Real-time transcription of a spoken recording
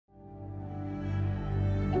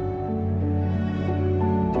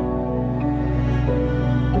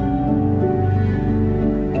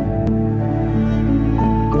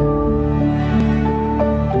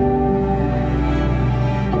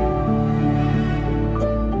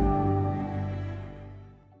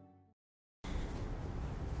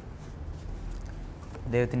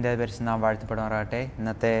ദൈവത്തിൻ്റെ പരിശുദ്ധനാമം വാഴ്ത്തപ്പെടുമാറാകട്ടെ.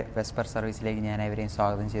 ഇന്നത്തെ വെസ്പർ സർവീസിലേക്ക് ഞാൻ ഇവരെയും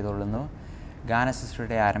സ്വാഗതം ചെയ്തുകൊള്ളുന്നു.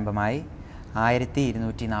 ഗാനശുശ്രൂഷയുടെ ആരംഭമായി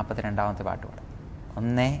 1242 പാട്ട് പാടാം.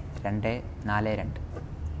 1, 2, 4, 2.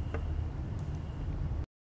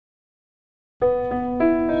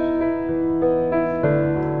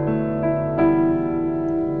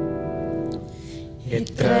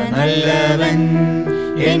 എത്ര നല്ലവൻ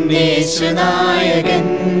എൻ യേശുനായകൻ,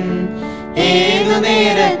 ഏതു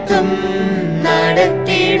നേരത്തും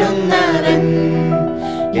നടത്തിയിടുന്നവൻ.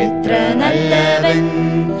 എത്ര നല്ലവൻ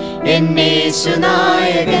എൻ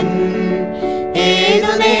യേശുനായകൻ,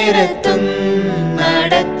 ഏതു നേരത്തും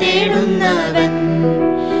നടത്തിയിടുന്നവൻ.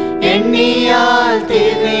 എണ്ണിയാൽ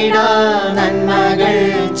തീർന്നിടാ നന്മകൾ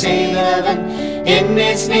ചെയ്തവൻ, എന്നെ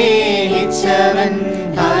സ്നേഹിച്ചവൻ.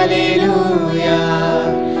 ഹല്ലേലൂയ.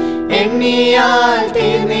 എണ്ണിയാൽ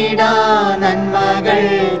തീർന്നിടാ നന്മകൾ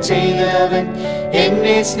ചെയ്തവൻ,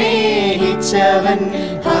 എന്നെ സ്നേഹിച്ചവൻ.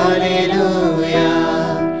 ഹല്ലേലൂയ.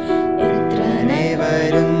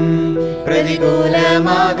 എത്രനേവരും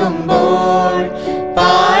പ്രതികൂലമാകുമ്പോൾ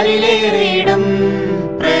പാരിലേറിടും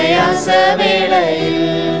പ്രയാസവേളയിൽ,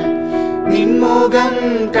 നിൻമുഖം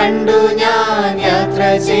കണ്ടു ഞാൻ യാത്ര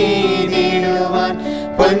ചെയ്തിടുവാൻ.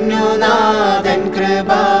 പൊന്നുനാഥൻ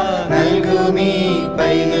കൃപ നൽകുമീ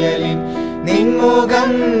പൈതലിൻ,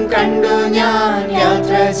 നിൻമുഖം കണ്ടു ഞാൻ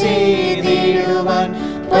യാത്ര ചെയ്തിടുവാൻ.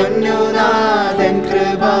 പൊന്നുനാഥൻ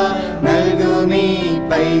കൃപ നൽകുമീ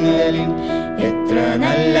പൈതലിൻ. എത്ര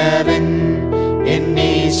നല്ലവൻ എൻ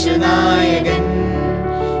യേശുനായകൻ,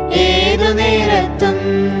 ഏതു നേരത്തും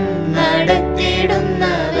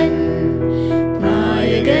നടത്തിയിടുന്നവൻ.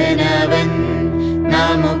 നായകനവൻ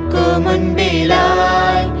നമുക്കു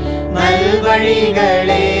മുൻപിലായി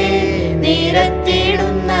നൽവഴികളെ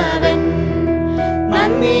നിരത്തിയിടുന്നവൻ.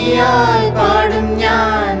 നന്ദിയാൽ പാടും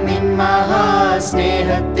ഞാൻ നിൻ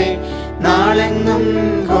മഹാസ്നേഹത്തെ, നാളെന്നും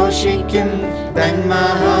ഘോഷിക്കും തൻ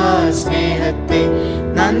മഹാസ്നേഹത്തെ.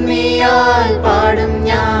 നന്ദിയാൽ പാടും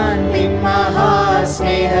ഞാൻ നിൻ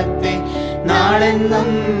മഹാസ്നേഹത്തെ, നാളെന്നും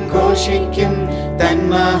ഘോഷിക്കും തൻ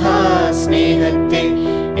മഹാസ്നേഹത്തെ.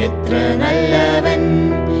 എത്ര നല്ലവൻ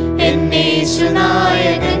എൻ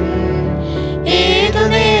യേശുനായകൻ, ഏതു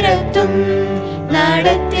നേരത്തും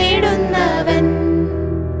നടത്തിയിടുന്നവൻ.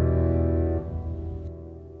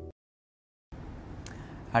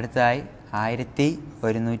 അടുത്തതായി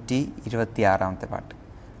 1126 പാട്ട്.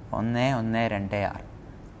 1, 1, 2, 6.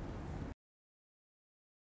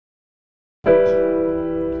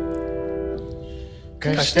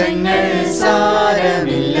 കഷ്ടങ്ങൾ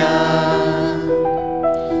സാരമില്ല,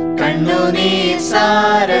 കണ്ണുനീർ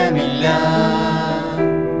സാരമില്ല,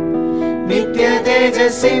 നിത്യ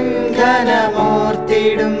തേജസ്സിൻ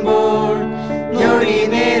ഘനമോർത്തിടുമ്പോൾ ഞൊടി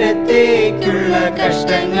നേരത്തേക്കുള്ള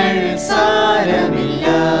കഷ്ടങ്ങൾ സാരമില്ല.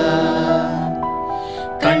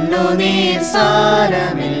 കണ്ണുനീർ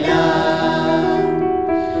സാരമില്ല,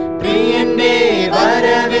 പ്രിയന്റെ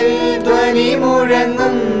വരവിൽ ധ്വനി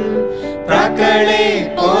മുഴങ്ങും പ്രാക്കളെ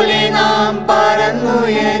പോലെ നാം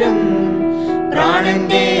പറന്നുയരും.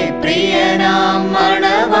 പ്രാണന്റെ പ്രിയനാം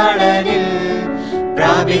മണവാളനിൽ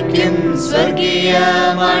പ്രാപിക്കും സ്വർഗീയ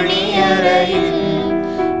മണിയറയിൽ.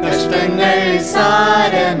 കഷ്ടങ്ങൾ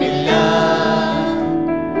സാരമില്ല,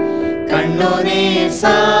 കണ്ണുനീർ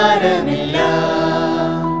സാരമില്ല,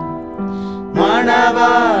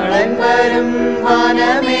 മണവാളൻ വരും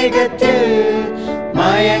വനമേഘത്തിൽ.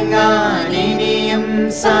 മയങ്ങാൻ ഇനിയും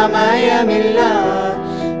സമയമില്ല,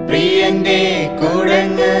 പ്രിയന്റെ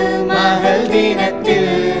കൂടങ്ങ് മഹൽ ദിനത്തിൽ.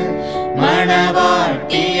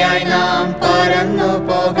 മണവാട്ടിയായി നാം പറന്നു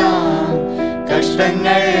പോകാം.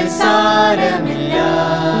 കഷ്ടങ്ങൾ സാരമില്ല,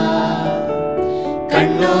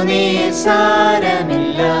 കണ്ണുനീർ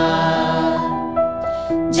സാരമില്ല.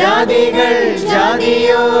 ജാതികൾ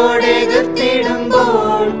ജാതിയോടെ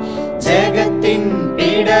എതിർത്തിടുമ്പോൾ, ജഗത്തിൻ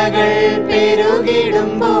പീഡകൾ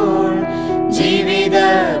പെരുകിടുമ്പോൾ, ജീവിത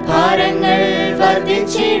ഭാരങ്ങൾ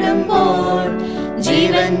വർദ്ധിച്ചിടുമ്പോൾ,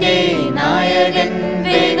 ജീവന്റെ നായകൻ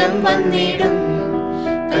വേഗം വന്നിടും.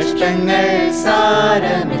 കഷ്ടങ്ങൾ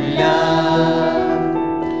സാരമില്ല,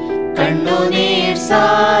 കണ്ണുനീർ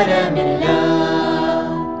സാരമില്ല.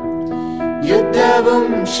 യുദ്ധവും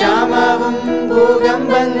ക്ഷാമവും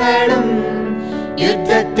ഭൂകമ്പങ്ങളും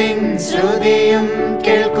യുദ്ധത്തിൻ ശ്രുതിയും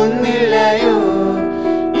കേൾക്കുന്നില്ലയോ?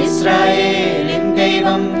 ഇസ്രായേലിൻ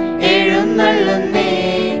ദൈവം എഴുന്നള്ളുന്നേ.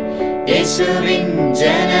 യേശുവിൻ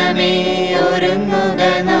ജനമേ ഒരുങ്ങുക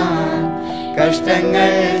നാം.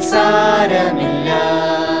 കഷ്ടങ്ങൾ സാരമില്ല,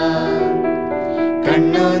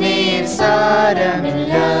 കണ്ണുനീർ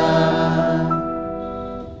സാരമില്ല.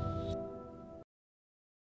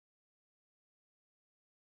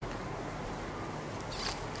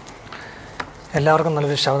 എല്ലാവർക്കും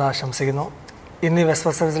നല്ലൊരു ശബ്ദം ആശംസിക്കുന്നു. ഇന്ന് ഈ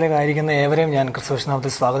വെസ്പർ സർവീസിലേക്ക് ആയിരിക്കുന്ന ഏവരെയും ഞാൻ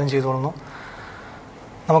ക്രിസ്തുവിനാമത്തിൽ സ്വാഗതം ചെയ്തുകൊള്ളുന്നു.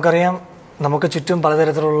 നമുക്കറിയാം, നമുക്ക് ചുറ്റും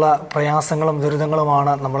പലതരത്തിലുള്ള പ്രയാസങ്ങളും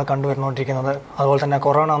ദുരിതങ്ങളുമാണ് നമ്മൾ കണ്ടുവരുന്നുകൊണ്ടിരിക്കുന്നത്. അതുപോലെ തന്നെ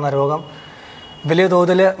കൊറോണ എന്ന രോഗം വലിയ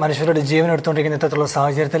തോതിൽ മനുഷ്യരുടെ ജീവൻ എടുത്തുകൊണ്ടിരിക്കുന്ന ഇത്തരത്തിലുള്ള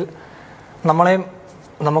സാഹചര്യത്തിൽ നമ്മളെയും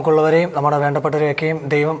നമുക്കുള്ളവരെയും നമ്മുടെ വേണ്ടപ്പെട്ടവരെയൊക്കെയും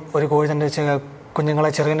ദൈവം ഒരു കോഴി തൻ്റെ കുഞ്ഞുങ്ങളെ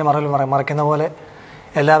ചെറുകിൻ്റെ മറവിൽ മറയ്ക്കുന്ന പോലെ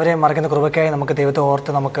എല്ലാവരെയും മറയ്ക്കുന്ന കൃപയ്ക്കായി നമുക്ക് ദൈവത്തെ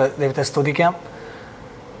ഓർത്ത് നമുക്ക് ദൈവത്തെ സ്തുതിക്കാം.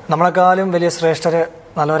 നമ്മളെക്കാളും വലിയ ശ്രേഷ്ഠർ,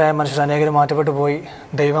 നല്ലവരായ മനുഷ്യർ അനേകരും മാറ്റപ്പെട്ടു പോയി.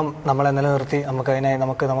 ദൈവം നമ്മളെ നിലനിർത്തി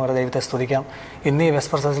നമുക്ക് നമ്മുടെ ദൈവത്തെ സ്തുതിക്കാം. ഇന്ന് ഈ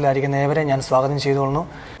വെസ്പർ സർവീസിലായിരിക്കുന്ന ഏവരെ ഞാൻ സ്വാഗതം ചെയ്തുകൊള്ളുന്നു.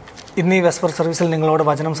 ഇന്ന് ഈ വെസ്പർ സർവീസിൽ നിങ്ങളോട്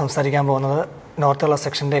വചനം സംസാരിക്കാൻ പോകുന്നത് നോർത്ത് കേരള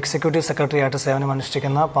സെക്ഷൻ്റെ എക്സിക്യൂട്ടീവ് സെക്രട്ടറി ആയിട്ട് സേവനം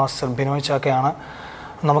അനുഷ്ഠിക്കുന്ന പാസ്റ്റർ ബിനോയ് ചാക്കയാണ്.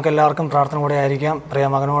 നമുക്കെല്ലാവർക്കും പ്രാർത്ഥന കൂടെ ആയിരിക്കാം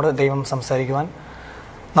പ്രിയമകനോട് ദൈവം സംസാരിക്കുവാൻ.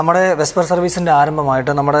 നമ്മുടെ വെസ്പർ സർവീസിൻ്റെ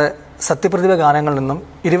ആരംഭമായിട്ട് നമ്മുടെ സത്യപ്രതിഭ ഗാനങ്ങളിൽ നിന്നും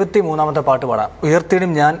 23-ാമത്തെ പാട്ട് പാടാം.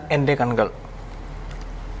 ഉയർത്തിയിടും ഞാൻ എൻ്റെ കണ്ണുകൾ.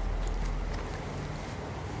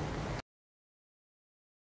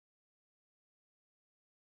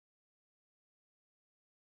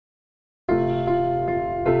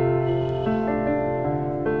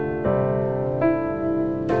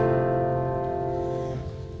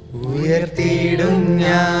 ഉയർത്തിയിടും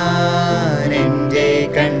ഞാൻ എൻ്റെ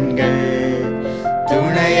കൺകൾ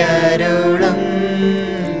തുണയരുളും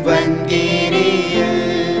വൻകിരിയിൽ,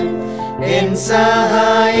 എൻ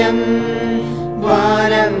സഹായം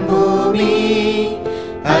വാനം ഭൂമി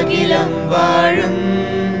അഖിലം വാഴും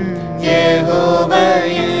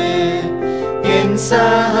യഹോവയിൽ. എൻ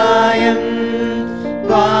സഹായം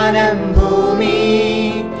വാനം ഭൂമി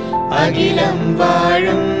അഖിലം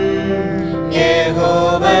വാഴും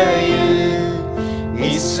യഹോവയിൽ.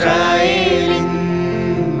 ഇസ്രായേലിൻ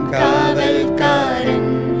കാവൽക്കാരൻ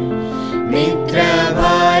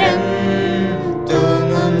നിദ്രാഭാരം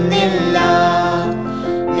തൂങ്ങുന്നില്ല.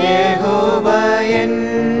 യഹോവയൻ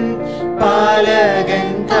പാലകൻ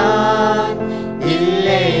താൻ,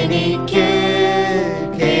 ഇല്ലെനിക്ക്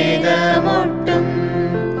ഖേദമൊട്ടും.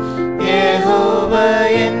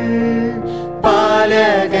 യഹോവയൻ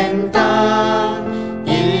പാലകൻ താൻ,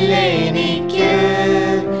 ഇല്ലെനിക്ക്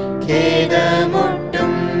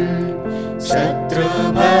ഖേദമൊട്ടും.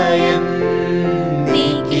 ശത്രുഭയം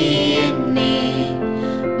നീക്കി എന്നെ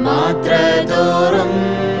മാത്രതോറും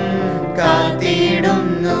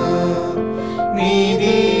കാത്തിടുന്നു.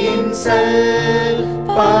 നീതിയിൻ സൽപാദങ്ങളിൽ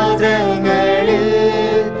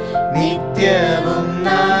നിത്യവും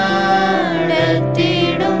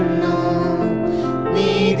നടത്തിടുന്നു.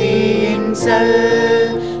 നീതിയിൻ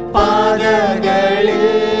സൽപാദങ്ങളിൽ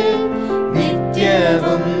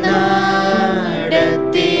നിത്യവും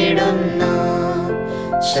നടത്തിടുന്നു.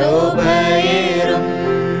 ശോഭയേറും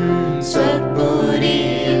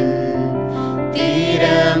സ്വപുരിയിൽ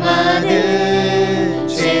തീരമതിൽ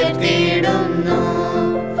ചേർത്തിടുന്നു.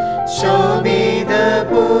 ശോഭിതപൂരത്തിൻ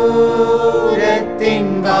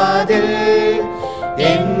വാതിൽ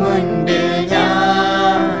എൻ മുൻപിൽ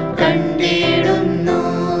ഞാൻ കണ്ടിടുന്നു.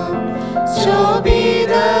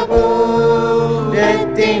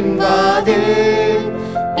 ശോഭിതപൂരത്തിൻ വാതിൽ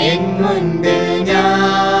എൻ മുൻപിൽ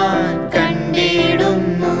ഞാൻ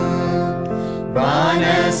കണ്ടിടുന്നു.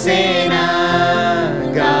 വാനസേന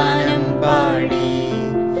ഗാനം പാടി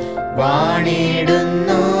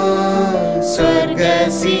വാണിടുന്നു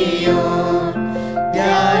സ്വർഗസിയോൻ.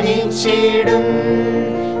 ധ്യാനിച്ചിടും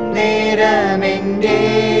നേരമെൻ്റെ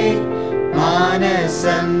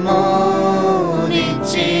മാനസം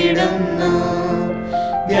മോദിച്ചിടുന്നു.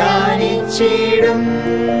 ധ്യാനിച്ചിടും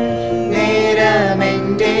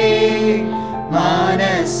നേരമെൻ്റെ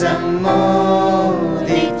മാനസം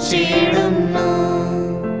മോദിച്ചിടുന്നു.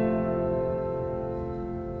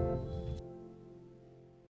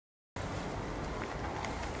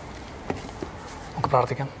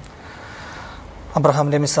 പ്രാർത്ഥിക്കാം.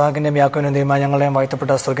 അബ്രഹാമിൻ്റെയും ഇസ്ഹാക്കിൻ്റെയും യാക്കോബിൻ്റെയും ദൈവമായ ഞങ്ങളെയും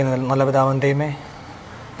വാഴ്ത്തപ്പെട്ട സ്വർഗ്ഗീയ നല്ല പിതാവാം ദൈവമേ,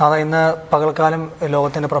 നാളെ ഇന്ന് പകൽക്കാലം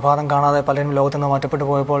ലോകത്തിൻ്റെ പ്രഭാതം കാണാതെ പലരും ലോകത്തിൽ നിന്ന് മാറ്റപ്പെട്ടു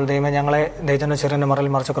പോയപ്പോൾ ദൈവമേ, ഞങ്ങളെ ദൈവത്തിൻ്റെ ചെറിയ മറയിൽ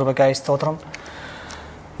മറിച്ച കൃപയ്ക്കായി സ്തോത്രം.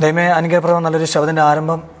 ദൈവമേ, അനുഗ്രഹപ്രദം നല്ലൊരു ശബ്ദത്തിൻ്റെ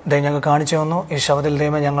ആരംഭം ദൈവം ഞങ്ങൾ കാണിച്ചു തന്നു. ഈ ശബ്ദത്തിൽ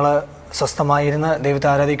ദൈവമേ ഞങ്ങൾ സ്വസ്ഥമായിരുന്ന് ദൈവത്തെ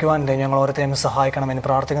ആരാധിക്കുവാൻ ദൈവം ഞങ്ങൾ ഓരോരുത്തരെയും സഹായിക്കണമെന്ന്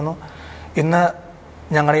പ്രാർത്ഥിക്കുന്നു. ഇന്ന്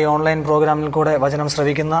ഞങ്ങളുടെ ഈ ഓൺലൈൻ പ്രോഗ്രാമിൽ കൂടെ വചനം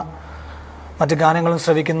ശ്രവിക്കുന്ന, മറ്റ് ഗാനങ്ങളും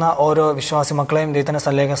ശ്രവിക്കുന്ന ഓരോ വിശ്വാസി മക്കളെയും ദൈവത്തിൻ്റെ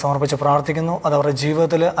സന്നിധിയിലേക്ക് സമർപ്പിച്ച് പ്രാർത്ഥിക്കുന്നു. അത് അവരുടെ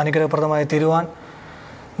ജീവിതത്തിൽ അനുഗ്രഹപ്രദമായി തീരുവാൻ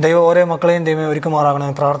ദൈവം ഓരോ മക്കളെയും ദൈവം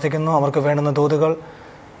ഒരുക്കുമാറാകണമെന്ന് പ്രാർത്ഥിക്കുന്നു. അവർക്ക് വേണ്ടുന്ന ദൂതുകൾ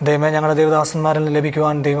ദൈവമേ ഞങ്ങളുടെ ദൈവദാസന്മാരിൽ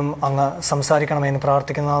ലഭിക്കുവാൻ ദൈവം അങ്ങ് സംസാരിക്കണമെന്ന്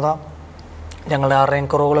പ്രാർത്ഥിക്കുന്നതാ. ഞങ്ങളുടെ ആരുടെയും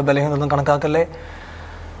കുറവുകളോ ബലഹീനതൊന്നും കണക്കാക്കല്ലേ.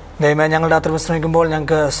 ദൈവമേ, ഞങ്ങളുടെ രാത്രി വിശ്രമിക്കുമ്പോൾ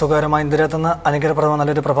ഞങ്ങൾക്ക് സുഖകരമായി നിരത്തുന്ന അനുഗ്രഹപ്രദമായ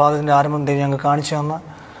നല്ലൊരു പ്രഭാതത്തിൻ്റെ ആരംഭം ദൈവം ഞങ്ങൾക്ക് കാണിച്ചു തന്ന്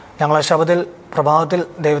ഞങ്ങളെ പ്രഭാതത്തിൽ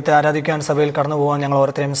ദൈവത്തെ ആരാധിക്കാൻ സഭയിൽ കടന്നു പോകാൻ ഞങ്ങൾ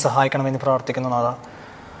ഓരോരുത്തരെയും സഹായിക്കണമെന്ന് പ്രാർത്ഥിക്കുന്നതാ.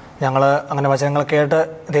 ഞങ്ങൾ അങ്ങനെ വചനങ്ങൾ കേട്ട്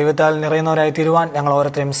ദൈവത്താൽ നിറയുന്നവരായി തീരുവാൻ ഞങ്ങൾ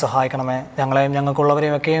ഓരോരുത്തരെയും സഹായിക്കണമേ. ഞങ്ങളെയും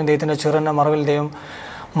ഞങ്ങൾക്കുള്ളവരെയും ഒക്കെയും ദൈവത്തിൻ്റെ ചെറുന്ന മറവിൽ ദൈവം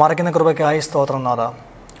മറയ്ക്കുന്ന കൃപയ്ക്കായി സ്തോത്രം നാഥ.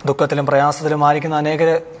 ദുഃഖത്തിലും പ്രയാസത്തിലും ആയിരിക്കുന്ന അനേകർ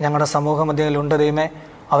ഞങ്ങളുടെ സമൂഹ മധ്യത്തിലുണ്ട് ദൈവമേ.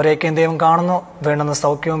 അവരെയൊക്കെയും ദൈവം കാണുന്നു. വേണ്ടുന്ന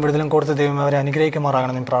സൗഖ്യവും വിടുതലും കൊടുത്ത് ദൈവം അവരെ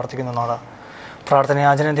അനുഗ്രഹിക്കുമാറാകണമെന്ന് പ്രാർത്ഥിക്കുന്നു നാഥ.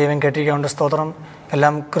 പ്രാർത്ഥനയാചനം ദൈവം കേട്ടിരിക്കൊണ്ട് സ്തോത്രം.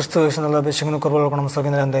 എല്ലാം ക്രിസ്തു യേശുവിനുള്ള അഭിഷേകം കൃപകൾ ഗുണം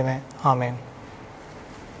സുഖിതം ദൈവമേ. ആമേൻ.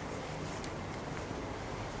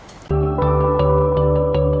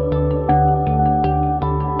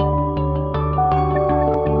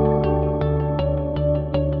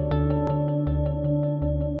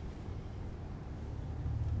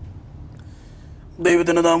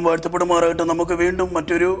 ദൈവത്തിൻ്റെ നാം വാഴ്ത്തപ്പെടുമാറാകട്ടെ. നമുക്ക് വീണ്ടും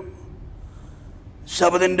മറ്റൊരു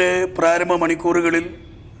ശബദിൻ്റെ പ്രാരംഭ മണിക്കൂറുകളിൽ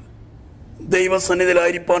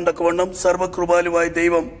ദൈവസന്നിധിയിലായിരിക്കാൻ തക്കവണ്ണം സർവകൃപാലുവായ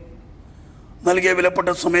ദൈവം നൽകിയ വിലപ്പെട്ട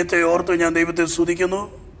സമയത്തെ ഓർത്ത് ഞാൻ ദൈവത്തെ സ്തുതിക്കുന്നു.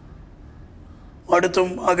 അടുത്തും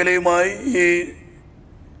അകലെയുമായി ഈ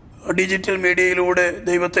ഡിജിറ്റൽ മീഡിയയിലൂടെ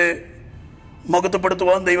ദൈവത്തെ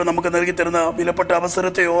മഹത്വപ്പെടുത്തുവാൻ ദൈവം നമുക്ക് നൽകി തരുന്ന വിലപ്പെട്ട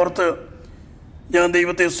അവസരത്തെ ഓർത്ത് ഞാൻ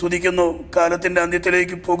ദൈവത്തെ സ്തുതിക്കുന്നു. കാലത്തിൻ്റെ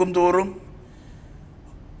അന്ത്യത്തിലേക്ക് പോകും തോറും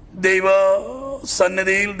ദൈവ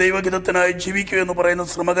സന്നിധിയിൽ ദൈവഹിതത്തിനായി ജീവിക്കുക എന്ന് പറയുന്നത്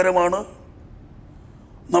ശ്രമകരമാണ്.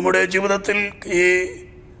 നമ്മുടെ ജീവിതത്തിൽ ഈ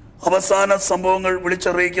അവസാന സംഭവങ്ങൾ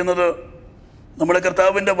വിളിച്ചറിയിക്കുന്നത് നമ്മുടെ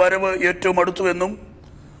കർത്താവിൻ്റെ വരവ് ഏറ്റവും അടുത്തുവെന്നും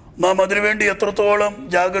നാം അതിനുവേണ്ടി എത്രത്തോളം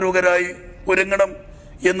ജാഗരൂകരായി ഒരുങ്ങണം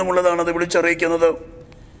എന്നുമുള്ളതാണ് അത് വിളിച്ചറിയിക്കുന്നത്.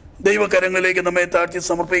 ദൈവകരങ്ങളിലേക്ക് നമ്മെ താഴ്ത്തി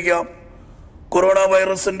സമർപ്പിക്കാം. കൊറോണ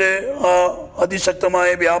വൈറസിൻ്റെ അതിശക്തമായ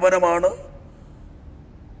വ്യാപനമാണ്,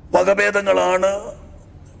 വകഭേദങ്ങളാണ്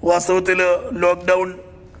വാസ്തവത്തിൽ ലോക്ക്ഡൗൺ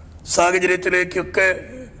സാഹചര്യത്തിലേക്കൊക്കെ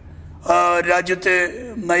രാജ്യത്തെ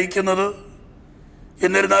നയിക്കുന്നത്.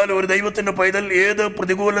 എന്നിരുന്നാലും ഒരു ദൈവത്തിൻ്റെ പൈതൽ ഏത്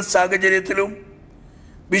പ്രതികൂല സാഹചര്യത്തിലും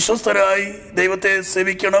വിശ്വസ്തരായി ദൈവത്തെ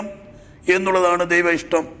സേവിക്കണം എന്നുള്ളതാണ് ദൈവ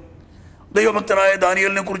ഇഷ്ടം. ദൈവഭക്തനായ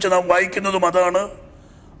ദാനിയേലിനെ കുറിച്ച് നാം വായിക്കുന്നതും അതാണ്.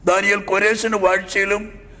 ദാനിയേൽ കോരേശിൻ്റെ വാഴ്ചയിലും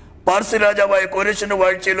പാർസി രാജാവായ കോരേശിൻ്റെ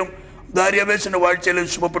വാഴ്ചയിലും ദാര്യാവേശിൻ്റെ വാഴ്ചയിലും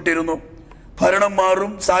ശുഭപ്പെട്ടിരുന്നു. ഭരണം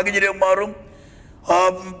മാറും, സാഹചര്യം മാറും,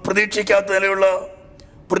 പ്രതീക്ഷിക്കാത്ത നിലയുള്ള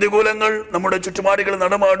പ്രതികൂലങ്ങൾ നമ്മുടെ ചുറ്റുപാടുകൾ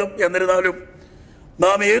നടമാടും. എന്നിരുന്നാലും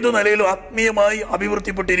നാം ഏതു നിലയിലും ആത്മീയമായി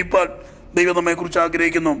അഭിവൃദ്ധിപ്പെട്ടിരിപ്പാൻ ദൈവം നമ്മെക്കുറിച്ച്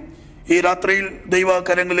ആഗ്രഹിക്കുന്നു. ഈ രാത്രിയിൽ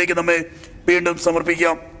ദൈവകരങ്ങളിലേക്ക് നമ്മെ വീണ്ടും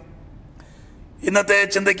സമർപ്പിക്കാം. ഇന്നത്തെ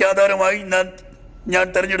ചിന്തയ്ക്ക് ആധാരമായി ഞാൻ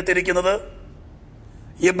തിരഞ്ഞെടുത്തിരിക്കുന്നത്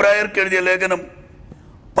എബ്രായർക്ക് എഴുതിയ ലേഖനം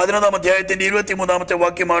 11-ാം അധ്യായത്തിൻ്റെ 23-ാമത്തെ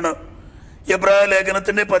വാക്യമാണ്. എബ്രായ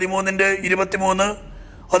ലേഖനത്തിൻ്റെ 13-23,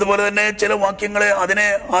 അതുപോലെ തന്നെ ചില വാക്യങ്ങളെ അതിനെ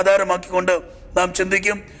ആധാരമാക്കിക്കൊണ്ട് നാം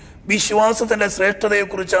ചിന്തിക്കും. വിശ്വാസത്തിൻ്റെ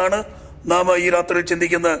ശ്രേഷ്ഠതയെക്കുറിച്ചാണ് നാം ഈ രാത്രിയിൽ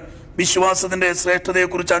ചിന്തിക്കുന്നത്. വിശ്വാസത്തിൻ്റെ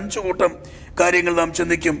ശ്രേഷ്ഠതയെക്കുറിച്ച് 5 കൂട്ടം കാര്യങ്ങൾ നാം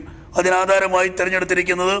ചിന്തിക്കും. അതിനാധാരമായി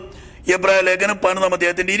തിരഞ്ഞെടുത്തിരിക്കുന്നത് എബ്രായ ലേഖനം 11-ാം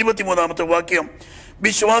അധ്യായത്തിൻ്റെ 23-ാമത്തെ വാക്യം.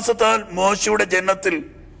 വിശ്വാസത്താൽ മോശയുടെ ജനനത്തിൽ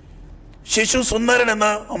ശിശു സുന്ദരൻ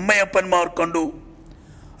എന്ന് അമ്മയപ്പന്മാർ കണ്ടു.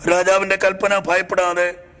 രാജാവിൻ്റെ കൽപ്പന ഭയപ്പെടാതെ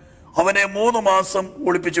അവനെ 3 മാസം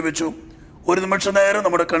ഒളിപ്പിച്ചു വെച്ചു. ഒരു നിമിഷ നേരം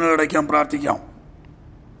നമ്മുടെ കണ്ണുകളടയ്ക്കാം, പ്രാർത്ഥിക്കാം.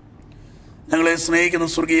 ഞങ്ങളെ സ്നേഹിക്കുന്ന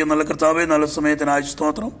സ്വർഗീയ നല്ല കർത്താവേ, നല്ല സമയത്തിനായി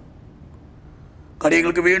സ്തോത്രം.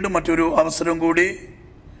 കാര്യങ്ങൾക്ക് വീണ്ടും മറ്റൊരു അവസരം കൂടി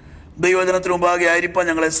ദൈവജനത്തിന് മുമ്പാകെ ആയിരിക്കാൻ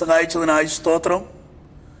ഞങ്ങളെ സഹായിച്ചതിനായി സ്തോത്രം.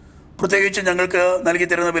 പ്രത്യേകിച്ച് ഞങ്ങൾക്ക് നൽകി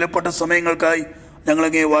തരുന്ന വിലപ്പെട്ട സമയങ്ങൾക്കായി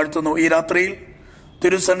ഞങ്ങളങ്ങേ വാഴ്ത്തുന്നു. ഈ രാത്രിയിൽ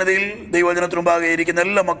തിരുസന്നിധിയിൽ ദൈവജനത്തിന് മുമ്പാകെ ഇരിക്കുന്ന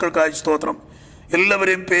എല്ലാ മക്കൾക്കായി സ്തോത്രം.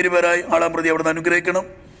 എല്ലാവരെയും പേരുപേരായി ആളാമൃതി അവിടുന്ന് അനുഗ്രഹിക്കണം.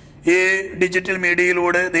 ഈ ഡിജിറ്റൽ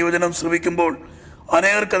മീഡിയയിലൂടെ ദൈവജനം ശ്രവിക്കുമ്പോൾ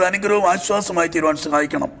അനേകർക്ക് അത് അനുഗ്രഹവും ആശ്വാസമായി തീരുവാൻ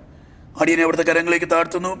സഹായിക്കണം. അടിയനെ അവിടുത്തെ കരങ്ങളിലേക്ക്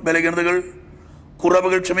താഴ്ത്തുന്നു. ബലഹീനതകൾ,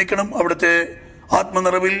 കുറവുകൾ ക്ഷമിക്കണം. അവിടുത്തെ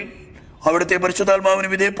ആത്മനിറവിൽ അവിടുത്തെ പരിശുദ്ധാത്മാവിന്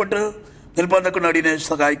വിധേയപ്പെട്ട് നിൽപ്പാൻ തക്കൊണ്ട് അടിയനെ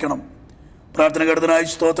സഹായിക്കണം. പ്രാർത്ഥന കേട്ടതിനായി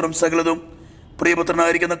സ്തോത്രം. സകലതും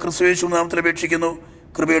പ്രിയപുത്രനായിരിക്കുന്ന ക്രിസ്തുയേശു നാമത്തിൽ അപേക്ഷിക്കുന്നു.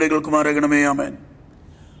 കൃപയുടെ കേൾക്കുമാറാകണമേ. ആമേൻ.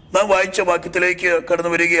 നാം വായിച്ച വാക്യത്തിലേക്ക്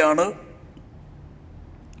കടന്നു വരികയാണ്.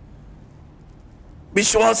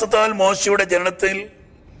 വിശ്വാസത്താൽ മോശയുടെ ജനനത്തിൽ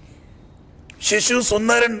ശിശു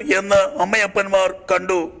സുന്ദരൻ എന്ന് അമ്മയപ്പന്മാർ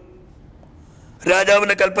കണ്ടു.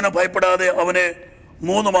 രാജാവിൻ്റെ കൽപ്പന ഭയപ്പെടാതെ അവനെ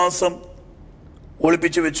 3 മാസം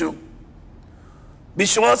ഒളിപ്പിച്ചു വെച്ചു.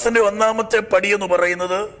 വിശ്വാസത്തിന്റെ 1-ാമത്തെ പടി എന്ന്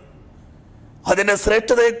പറയുന്നത് അതിൻ്റെ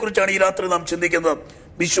ശ്രേഷ്ഠതയെക്കുറിച്ചാണ് ഈ രാത്രി നാം ചിന്തിക്കുന്നത്.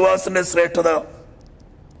 വിശ്വാസത്തിന്റെ ശ്രേഷ്ഠത.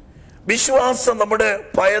 വിശ്വാസം നമ്മുടെ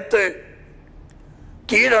ഭയത്തെ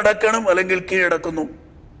കീഴടക്കണം, അല്ലെങ്കിൽ കീഴടക്കുന്നു.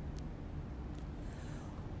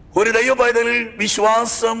 ഒരു ദൈവ പൈതലിൽ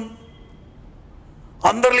വിശ്വാസം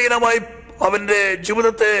അന്തർലീനമായി അവന്റെ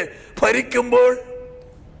ജീവിതത്തെ ഭരിക്കുമ്പോൾ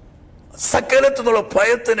സകലത്തുനിന്നുള്ള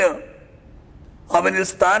ഭയത്തിന് അവനിൽ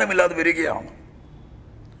സ്ഥാനമില്ലാതെ വരികയാണ്.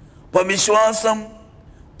 അപ്പം വിശ്വാസം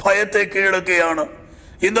ഭയത്തെ കീഴടക്കുകയാണ്.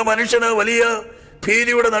 ഇന്ന് മനുഷ്യന് വലിയ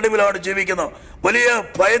ഭീതിയുടെ നടുവിലാണ് ജീവിക്കുന്നത്, വലിയ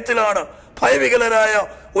ഭയത്തിലാണ്. ഭയവികലരായ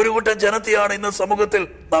ഒരു കൂട്ടം ജനത്തെയാണ് ഇന്ന് സമൂഹത്തിൽ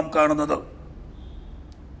നാം കാണുന്നത്.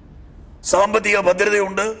 സാമ്പത്തിക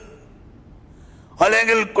ഭദ്രതയുണ്ട്,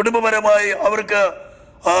 അല്ലെങ്കിൽ കുടുംബപരമായി അവർക്ക്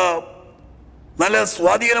നല്ല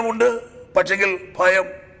സ്വാധീനമുണ്ട്, പക്ഷെങ്കിൽ ഭയം,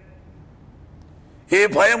 ഈ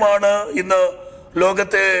ഭയമാണ് ഇന്ന്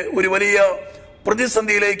ലോകത്തെ ഒരു വലിയ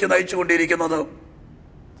പ്രതിസന്ധിയിലേക്ക് നയിച്ചുകൊണ്ടിരിക്കുന്നത്.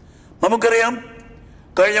 നമുക്കറിയാം,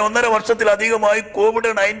 കഴിഞ്ഞ 1.5 വർഷത്തിലധികമായി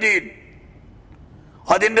COVID-19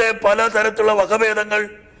 അതിൻ്റെ പലതരത്തിലുള്ള വകഭേദങ്ങൾ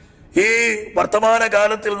ഈ വർത്തമാന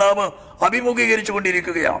കാലത്തിൽ നാം അഭിമുഖീകരിച്ചു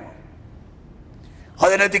കൊണ്ടിരിക്കുകയാണ്.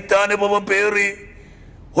 അതിനെ തിക്താനുഭവം പേറി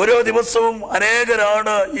ഓരോ ദിവസവും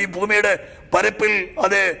അനേകരാണ് ഈ ഭൂമിയുടെ പരപ്പിൽ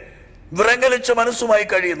അത് വിറങ്ങലിച്ച മനസ്സുമായി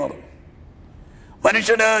കഴിയുന്നത്.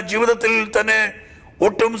 മനുഷ്യന് ജീവിതത്തിൽ തന്നെ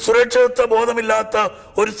ഒട്ടും സുരക്ഷിതത്വ ബോധമില്ലാത്ത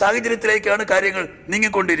ഒരു സാഹചര്യത്തിലേക്കാണ് കാര്യങ്ങൾ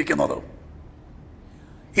നീങ്ങിക്കൊണ്ടിരിക്കുന്നത്.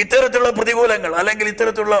 ഇത്തരത്തിലുള്ള പ്രതികൂലങ്ങൾ അല്ലെങ്കിൽ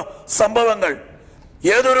ഇത്തരത്തിലുള്ള സംഭവങ്ങൾ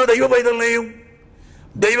ഏതൊരു ദൈവ പൈതലിനെയും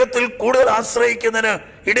ദൈവത്തിൽ കൂടുതൽ ആശ്രയിക്കുന്നതിന്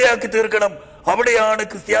ഇടയാക്കി തീർക്കണം. അവിടെയാണ്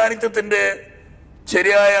ക്രിസ്ത്യാനിത്വത്തിന്റെ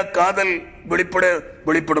ശരിയായ കാതൽ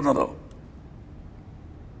വെളിപ്പെടുന്നത്.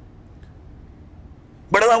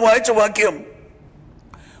 ഇവിടെ നാം വായിച്ച വാക്യം,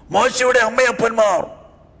 മോശയുടെ അമ്മയപ്പന്മാർ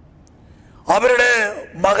അവരുടെ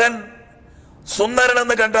മകൻ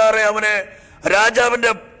സുന്ദരനെന്ന് കണ്ടാറെ അവനെ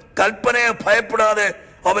രാജാവിന്റെ കൽപ്പനയെ ഭയപ്പെടാതെ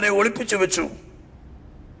അവനെ ഒളിപ്പിച്ചു വെച്ചു.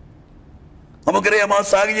 നമുക്കറിയാം, ആ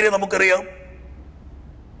സാഹചര്യം നമുക്കറിയാം.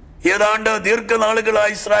 ഏതാണ്ട്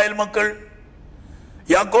ദീർഘനാളുകളായി ഇസ്രായേൽ മക്കൾ,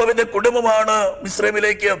 യാക്കോബിന്റെ കുടുംബമാണ്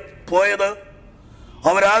മിസ്രൈമിലേക്ക് പോയത്.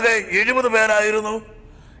 അവരാകെ 70 പേരായിരുന്നു.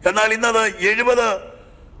 എന്നാൽ ഇന്നത്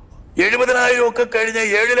 70,000 ഒക്കെ കഴിഞ്ഞ്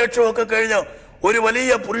 7 ലക്ഷം ഒക്കെ കഴിഞ്ഞ് ഒരു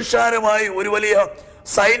വലിയ പുരുഷാരമായി, ഒരു വലിയ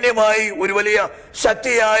സൈന്യമായി, ഒരു വലിയ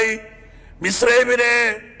ശക്തിയായി മിസ്രൈമിനെ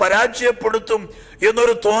പരാജയപ്പെടുത്തും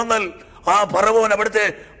എന്നൊരു തോന്നൽ ആ ഫറവോൻ അവിടുത്തെ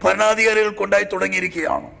ഭരണാധികാരികൾക്കുണ്ടായി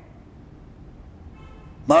തുടങ്ങിയിരിക്കുകയാണ്.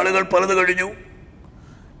 നാളുകൾ പലത് കഴിഞ്ഞു,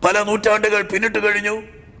 പല നൂറ്റാണ്ടുകൾ പിന്നിട്ട് കഴിഞ്ഞു.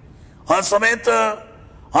 ആ സമയത്ത്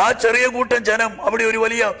ആ ചെറിയ കൂട്ടം ജനം അവിടെ ഒരു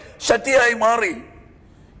വലിയ ശക്തിയായി മാറി.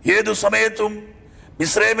 ഏതു സമയത്തും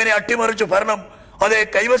മിസ്രൈമിനെ അട്ടിമറിച്ചു ഭരണം അതെ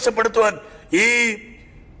കൈവശപ്പെടുത്തുവാൻ ഈ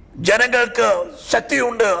ജനങ്ങൾക്ക്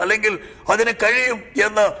ശക്തിയുണ്ട്, അല്ലെങ്കിൽ അതിന് കഴിയും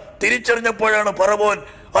എന്ന് തിരിച്ചറിഞ്ഞപ്പോഴാണ് ഫറവോൻ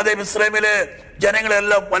അതേ മിസ്രൈമിലെ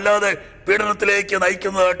ജനങ്ങളെല്ലാം വല്ലാതെ പീഡനത്തിലേക്ക്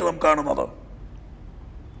നയിക്കുന്നതായിട്ട് നാം കാണുന്നത്.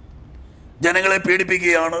 ജനങ്ങളെ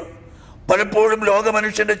പീഡിപ്പിക്കുകയാണ്. പലപ്പോഴും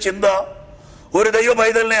ലോകമനുഷ്യന്റെ ചിന്ത ഒരു ദൈവ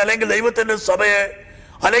പൈതലിനെ അല്ലെങ്കിൽ ദൈവത്തിന്റെ സഭയെ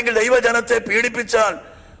അല്ലെങ്കിൽ ദൈവജനത്തെ പീഡിപ്പിച്ചാൽ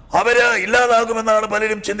അവര് ഇല്ലാതാകുമെന്നാണ്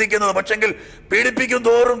പലരും ചിന്തിക്കുന്നത്. പക്ഷെങ്കിൽ പീഡിപ്പിക്കും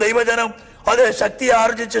തോറും ദൈവജനം അത് ശക്തി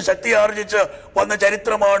ആർജിച്ച് വന്ന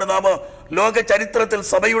ചരിത്രമാണ് നാം ലോക ചരിത്രത്തിൽ,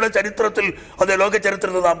 സഭയുടെ ചരിത്രത്തിൽ, അത് ലോക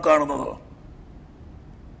ചരിത്രത്തിൽ നാം കാണുന്നത്.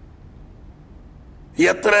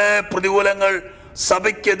 എത്ര പ്രതികൂലങ്ങൾ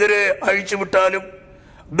സഭയ്ക്കെതിരെ അഴിച്ചുവിട്ടാലും,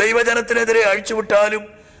 ദൈവജനത്തിനെതിരെ അഴിച്ചുവിട്ടാലും,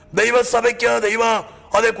 ദൈവസഭയ്ക്ക്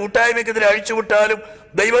അതേ കൂട്ടായ്മയ്ക്കെതിരെ അഴിച്ചുവിട്ടാലും,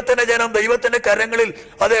 ദൈവത്തിന്റെ ജനം ദൈവത്തിന്റെ കരങ്ങളിൽ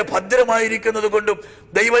അതേ ഭദ്രമായിരിക്കുന്നത് കൊണ്ടും,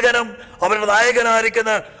 ദൈവജനം അവരുടെ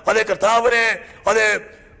നായകനായിരിക്കുന്ന അതേ കർത്താവിനെ അതേ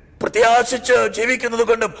പ്രത്യാശിച്ച് ജീവിക്കുന്നത്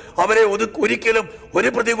കൊണ്ടും അവരെ ഒരിക്കലും ഒരു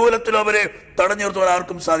പ്രതികൂലത്തിലും അവരെ തടഞ്ഞു നിർത്തുവാൻ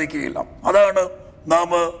ആർക്കും സാധിക്കുകയില്ല. അതാണ് നാം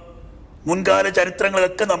മുൻകാല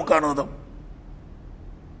ചരിത്രങ്ങളൊക്കെ നാം കാണുന്നത്.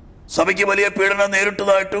 സഭയ്ക്ക് വലിയ പീഡനം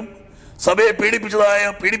നേരിട്ടതായിട്ടും സഭയെ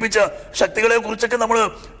പീഡിപ്പിച്ച ശക്തികളെ കുറിച്ചൊക്കെ നമ്മൾ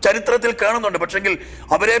ചരിത്രത്തിൽ കാണുന്നുണ്ട്. പക്ഷെങ്കിൽ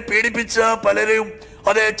അവരെ പീഡിപ്പിച്ച പലരെയും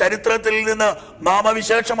അതേ ചരിത്രത്തിൽ നിന്ന്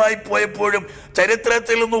നാമവിശേഷമായി പോയപ്പോഴും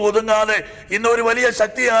ചരിത്രത്തിൽ നിന്ന് ഒതുങ്ങാതെ ഇന്നൊരു വലിയ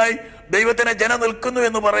ശക്തിയായി ദൈവത്തിന് ജനം നിൽക്കുന്നു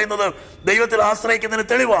എന്ന് പറയുന്നത് ദൈവത്തിൽ ആശ്രയിക്കുന്നതിന്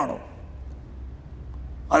തെളിവാണ്.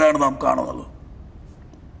 അതാണ് നാം കാണുന്നത്.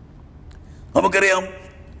 നമുക്കറിയാം,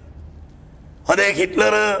 അതേ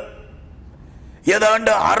ഹിറ്റ്ലർ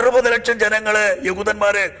ഏതാണ്ട് 60 ലക്ഷം ജനങ്ങളെ,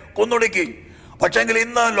 യഹൂദന്മാരെ കൊന്നൊടുക്കി. പക്ഷെങ്കിൽ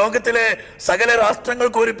ഇന്ന് ലോകത്തിലെ സകല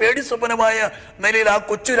രാഷ്ട്രങ്ങൾക്ക് ഒരു പേടി സ്വപ്നമായ നിലയിൽ ആ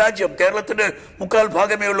കൊച്ചു രാജ്യം, കേരളത്തിന്റെ 3/4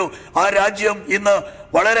 ഭാഗമേ ഉള്ളൂ, ആ രാജ്യം ഇന്ന്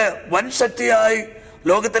വളരെ വൻ ശക്തിയായി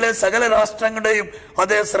ലോകത്തിലെ സകല രാഷ്ട്രങ്ങളുടെയും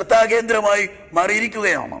അതേ ശ്രദ്ധാകേന്ദ്രമായി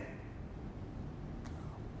മാറിയിരിക്കുകയാണ്.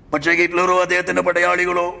 പക്ഷേ ഹിറ്റ്ലറോ അദ്ദേഹത്തിന്റെ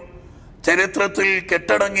പടയാളികളോ ചരിത്രത്തിൽ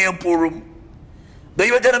കെട്ടടങ്ങിയപ്പോഴും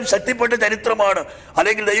ദൈവജനം ശക്തിപ്പെട്ട ചരിത്രമാണ്,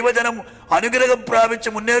 അല്ലെങ്കിൽ ദൈവജനം അനുഗ്രഹം പ്രാപിച്ച്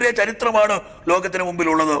മുന്നേറിയ ചരിത്രമാണ് ലോകത്തിന്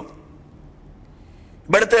മുമ്പിലുള്ളത്.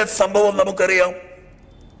 ഇവിടുത്തെ സംഭവം നമുക്കറിയാം.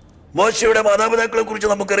 മോശയുടെ മാതാപിതാക്കളെ കുറിച്ച്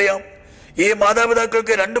നമുക്കറിയാം. ഈ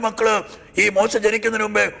മാതാപിതാക്കൾക്ക് 2 മക്കള് ഈ മോശ ജനിക്കുന്നതിന്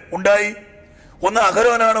മുമ്പേ ഉണ്ടായി. ഒന്ന്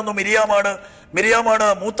അഹരോനാണ്, ഒന്ന് മിരിയാമാണ്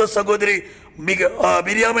മൂത്ത സഹോദരി.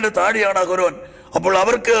 മിരിയാമിന്റെ താടിയാണ് അഹരോൻ. അപ്പോൾ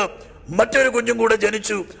അവർക്ക് മറ്റൊരു കുഞ്ഞും കൂടെ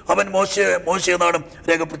ജനിച്ചു. അവൻ മോശ എന്നാണ്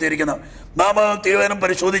രേഖപ്പെടുത്തിയിരിക്കുന്നത്. നാം തിരുവചനം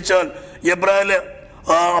പരിശോധിച്ചാൽ, എബ്രായ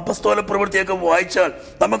അപ്പസ്തോല പ്രവൃത്തിയൊക്കെ വായിച്ചാൽ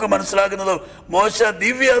നമുക്ക് മനസ്സിലാക്കുന്നത് മോശ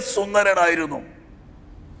ദിവ്യ സുന്ദരനായിരുന്നു.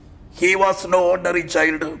 He was no ordinary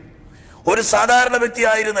child. ഒരു സാധാരണ വ്യക്തി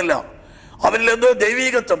ആയിരുന്നില്ല. അവനിൽ എന്തോ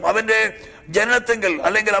ദൈവീകത്വം അവന്റെ ജനനത്തെങ്കിൽ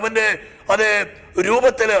അല്ലെങ്കിൽ അവന്റെ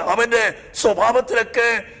രൂപത്തില് അവന്റെ സ്വഭാവത്തിലൊക്കെ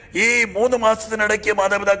ഈ 3 മാസത്തിനിടയ്ക്ക്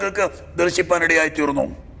മാതാപിതാക്കൾക്ക് ദർശിപ്പാനിടയായി തീർന്നു.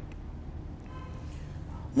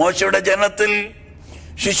 മോശയുടെ ജനനത്തിൽ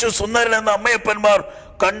ശിശു സുന്ദരൻ എന്ന അമ്മയപ്പന്മാർ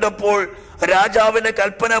കണ്ടപ്പോൾ രാജാവിന്റെ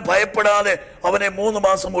കൽപ്പന ഭയപ്പെടാതെ അവനെ 3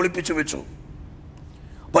 മാസം ഒളിപ്പിച്ചു വെച്ചു.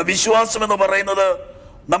 അപ്പൊ വിശ്വാസം എന്ന് പറയുന്നത്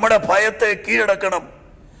നമ്മുടെ ഭയത്തെ കീഴടക്കണം.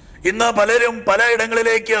 ഇന്ന് പലരും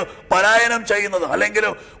പലയിടങ്ങളിലേക്ക് പലായനം ചെയ്യുന്നത് അല്ലെങ്കിൽ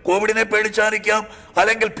കോവിഡിനെ പേടിച്ചായിരിക്കാം,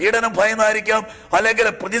 അല്ലെങ്കിൽ പീഡനം ഭയന്നായിരിക്കാം, അല്ലെങ്കിൽ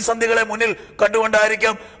പ്രതിസന്ധികളെ മുന്നിൽ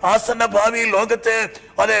കണ്ടുകൊണ്ടായിരിക്കാം. ആസന്ന ഭാവിയിൽ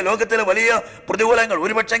ലോകത്തിലെ വലിയ പ്രതികൂലങ്ങൾ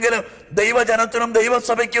ഒരുപക്ഷെങ്കിൽ ദൈവജനത്തിനും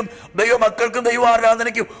ദൈവസഭയ്ക്കും ദൈവമക്കൾക്കും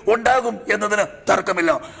ദൈവാരാധനയ്ക്കും ഉണ്ടാകും എന്നതിന്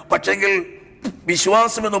തർക്കമില്ല. പക്ഷെങ്കിൽ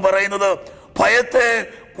വിശ്വാസം എന്ന് പറയുന്നത് ഭയത്തെ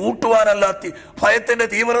കൂട്ടുവാനല്ല, ഭയത്തിന്റെ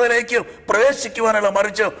തീവ്രതയിലേക്ക് പ്രവേശിക്കുവാനല്ല,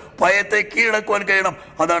 മറിച്ച് ഭയത്തെ കീഴടക്കുവാൻ കഴിയണം.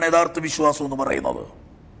 അതാണ് യഥാർത്ഥ വിശ്വാസം എന്ന് പറയുന്നത്.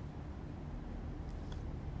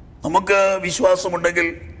 നമുക്ക് വിശ്വാസമുണ്ടെങ്കിൽ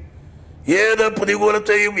ഏത്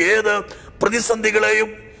പ്രതികൂലത്തെയും, ഏത് പ്രതിസന്ധികളെയും,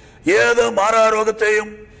 ഏത് മാറാരോഗത്തെയും,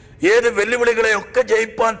 ഏത് വെല്ലുവിളികളെയും ഒക്കെ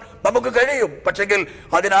ജയിപ്പാൻ നമുക്ക് കഴിയും. പക്ഷെങ്കിൽ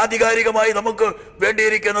അതിനാധികാരികമായി നമുക്ക്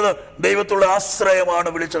വേണ്ടിയിരിക്കുന്നത് ദൈവത്തിലുള്ള ആശ്രയമാണ്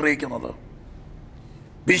വിളിച്ചറിയിക്കുന്നത്.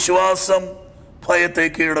 വിശ്വാസം ഭയത്തെ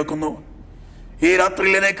കീഴടക്കുന്നു. ഈ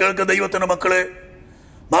രാത്രിയിൽ എന്നെ കേൾക്കുന്ന ദൈവത്തിന്റെ മക്കളെ,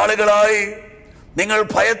 നാളുകളായി നിങ്ങൾ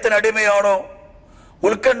ഭയത്തിന് അടിമയാണോ?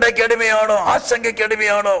 ഉത്കണ്ഠയ്ക്ക് അടിമയാണോ? ആശങ്കയ്ക്ക്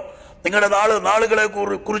അടിമയാണോ? നിങ്ങളുടെ നാളുകളെ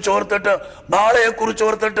കുറിച്ച് ഓർത്തിട്ട്, നാളെയെ കുറിച്ച്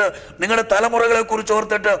ഓർത്തിട്ട്, നിങ്ങളുടെ തലമുറകളെ കുറിച്ച്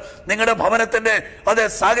ഓർത്തിട്ട്, നിങ്ങളുടെ ഭവനത്തിന്റെ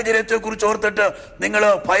സാഹചര്യത്തെ കുറിച്ച് ഓർത്തിട്ട് നിങ്ങൾ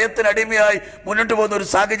ഭയത്തിന് അടിമയായി മുന്നോട്ട് പോകുന്ന ഒരു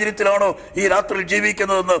സാഹചര്യത്തിലാണോ ഈ രാത്രിയിൽ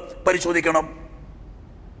ജീവിക്കുന്നതെന്ന് പരിശോധിക്കണം.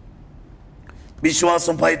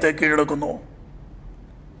 വിശ്വാസം ഭയത്തെ കീഴടക്കുന്നു.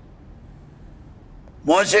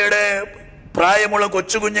 മോശയുടെ പ്രായമുള്ള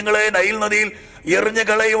കൊച്ചുകുഞ്ഞുങ്ങളെ നൈൽ നദിയിൽ എറിഞ്ഞു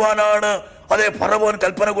കളയുവാനാണ് ഫറവോൻ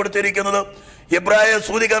കൽപ്പന കൊടുത്തിരിക്കുന്നത്. എബ്രായ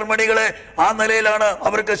സൂതികർമ്മിണികളെ ആ നിലയിലാണ്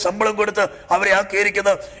അവർക്ക് ശമ്പളം കൊടുത്ത് അവരെ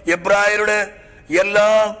ആക്കിയിരിക്കുന്നത്. എബ്രായരുടെ എല്ലാ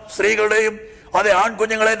സ്ത്രീകളുടെയും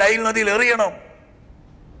ആൺകുഞ്ഞുങ്ങളെ നൈൽ നദിയിൽ എറിയണം.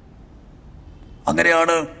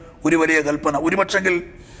 അങ്ങനെയാണ് ഒരു വലിയ കൽപ്പന. ഒരുപക്ഷെങ്കിൽ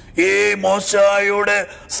ഈ മോശയുടെ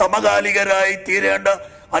സമകാലികരായി തീരേണ്ട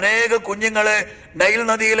അനേക കുഞ്ഞുങ്ങളെ നൈൽ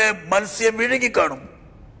നദിയിലെ മത്സ്യം വിഴുങ്ങിക്കാണും.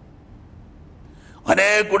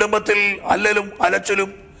 അനേക കുടുംബത്തിൽ അല്ലലും അലച്ചിലും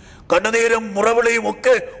കണ്ണുനീരും മുറവിളിയും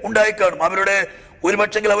ഒക്കെ ഉണ്ടായിക്കാണും. അവരുടെ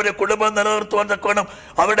ഒരുപക്ഷെങ്കിൽ അവരുടെ കുടുംബം നിലനിർത്തുവാൻ തക്കവണ്ണം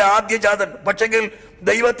അവരുടെ ആദ്യജാതൻ. പക്ഷെങ്കിൽ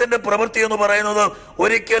ദൈവത്തിന്റെ പ്രവൃത്തി എന്ന് പറയുന്നത്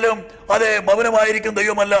ഒരിക്കലും മൗനമായിരിക്കും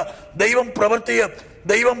ദൈവമല്ല. ദൈവം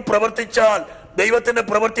പ്രവർത്തിച്ചാൽ ദൈവത്തിന്റെ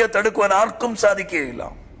പ്രവൃത്തിയെ തടുക്കുവാൻ ആർക്കും സാധിക്കുകയില്ല.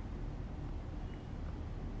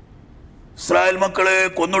 ഇസ്രായേൽ മക്കളെ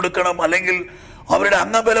കൊന്നൊടുക്കണം, അല്ലെങ്കിൽ അവരുടെ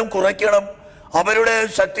അംഗബലം കുറയ്ക്കണം, അവരുടെ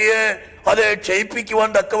ശക്തിയെ ക്ഷയിപ്പിക്കുവാൻ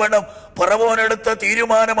തക്കവണ്ണം ഫറവോനെടുത്ത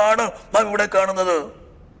തീരുമാനമാണ് നാം ഇവിടെ കാണുന്നത്.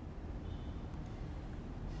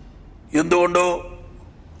 എന്തുകൊണ്ടോ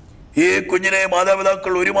ഈ കുഞ്ഞിനെ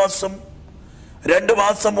മാതാപിതാക്കൾ 1 മാസം, 2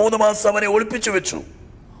 മാസം, 3 മാസം അവനെ ഒളിപ്പിച്ചു വെച്ചു.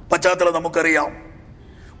 പശ്ചാത്തലം നമുക്കറിയാം.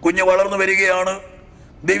 കുഞ്ഞ് വളർന്നു വരികയാണ്.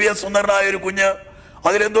 ദിവ്യ സുന്ദരനായ ഒരു കുഞ്ഞ്.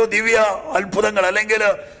 അതിലെന്തോ ദിവ്യ അത്ഭുതങ്ങൾ അല്ലെങ്കിൽ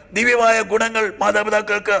ദിവ്യമായ ഗുണങ്ങൾ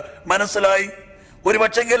മാതാപിതാക്കൾക്ക് മനസ്സിലായി. ഒരു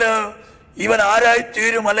പക്ഷെങ്കിൽ ഇവൻ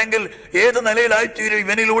ആരായിത്തീരും, അല്ലെങ്കിൽ ഏത് നിലയിലായിത്തീരും,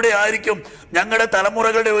 ഇവനിലൂടെ ആയിരിക്കും ഞങ്ങളുടെ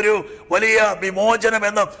തലമുറകളുടെ ഒരു വലിയ വിമോചനം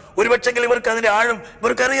എന്ന് ഒരുപക്ഷെങ്കിൽ ഇവർക്ക് അതിന്റെ ആഴം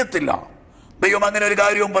ഇവർക്കറിയത്തില്ല. ദൈവം അങ്ങനെ ഒരു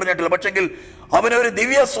കാര്യവും പറഞ്ഞിട്ടില്ല. പക്ഷെങ്കിൽ അവനൊരു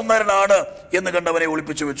ദിവ്യ സുന്ദരനാണ് എന്ന് കണ്ടവനെ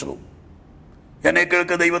ഒളിപ്പിച്ചു വെച്ചു. എന്നെ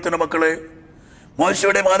കേൾക്കുന്ന ദൈവത്തിന്റെ മക്കളെ,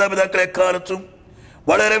 മോശയുടെ മാതാപിതാക്കളെ എക്കാലത്തും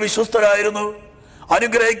വളരെ വിശ്വസ്തരായിരുന്നു.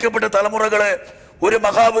 അനുഗ്രഹിക്കപ്പെട്ട തലമുറകളെ, ഒരു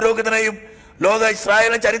മഹാപുരോഹിതനെയും ലോക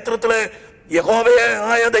ഇസ്രായേൽ ചരിത്രത്തിലെ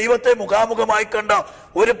യഹോവയായ ദൈവത്തെ മുഖാമുഖമായി കണ്ട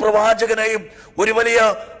ഒരു പ്രവാചകനെയും, ഒരു വലിയ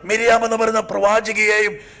മിരിയാം എന്ന് പറയുന്ന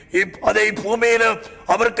പ്രവാചകിയെയും ഈ ഭൂമിയിൽ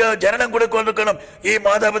അവർക്ക് ജനനം കൊടുക്കണം ഈ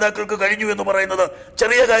മാതാപിതാക്കൾക്ക് കഴിഞ്ഞു എന്ന് പറയുന്നത്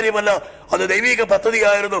ചെറിയ കാര്യമല്ല. അത് ദൈവിക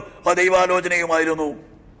പദ്ധതിയായിരുന്നു, അത് ദൈവാലോചനയുമായിരുന്നു.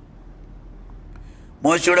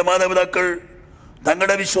 മോശയുടെ മാതാപിതാക്കൾ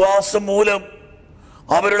തങ്ങളുടെ വിശ്വാസം മൂലം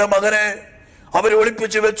അവരുടെ മകനെ അവർ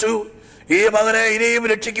ഒളിപ്പിച്ചു വെച്ചു. ഈ മകനെ ഇനിയും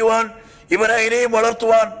രക്ഷിക്കുവാൻ, ഇവനെ ഇനിയും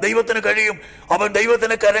വളർത്തുവാൻ ദൈവത്തിന് കഴിയും. അവൻ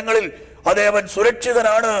ദൈവത്തിന്റെ കരങ്ങളിൽ, അവൻ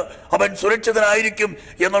സുരക്ഷിതനാണ്, അവൻ സുരക്ഷിതനായിരിക്കും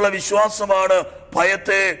എന്നുള്ള വിശ്വാസമാണ്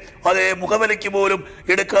ഭയത്തെ മുഖവിലയ്ക്ക് പോലും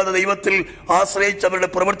എടുക്കാതെ ദൈവത്തിൽ ആശ്രയിച്ച് അവരുടെ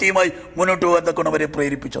പ്രവൃത്തിയുമായി മുന്നോട്ട് പോകാൻ തക്കവരെ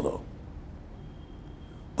പ്രേരിപ്പിച്ചത്.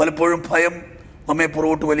 പലപ്പോഴും ഭയം നമ്മെ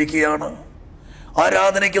പുറകോട്ട് വലിക്കുകയാണ്.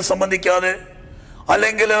 ആരാധനയ്ക്ക് സംബന്ധിക്കാതെ,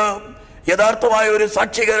 അല്ലെങ്കിൽ യഥാർത്ഥമായ ഒരു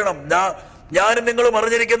സാക്ഷീകരണം, ഞാനും നിങ്ങളും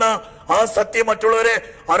അറിഞ്ഞിരിക്കുന്ന ആ സത്യം മറ്റുള്ളവരെ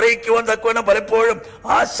അറിയിക്കുവാൻ തക്കവണ്ണം പലപ്പോഴും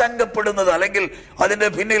ആശങ്കപ്പെടുന്നത്, അല്ലെങ്കിൽ അതിന്റെ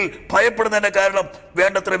പിന്നിൽ ഭയപ്പെടുന്നതിന്റെ കാരണം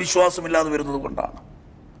വേണ്ടത്ര വിശ്വാസമില്ലാതെ വരുന്നത് കൊണ്ടാണ്.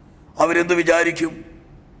 അവരെന്ത് വിചാരിക്കും?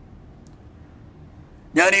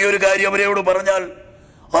 ഞാൻ ഈ ഒരു കാര്യം അവരോട് പറഞ്ഞാൽ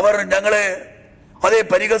അവർ ഞങ്ങളെ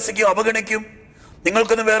പരിഹസിക്കും, അവഗണിക്കും.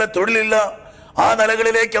 നിങ്ങൾക്കൊന്നും വേറെ തൊഴിലില്ല, ആ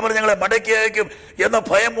നിലകളിലേക്ക് അവർ ഞങ്ങളെ മടക്കി അയക്കും എന്ന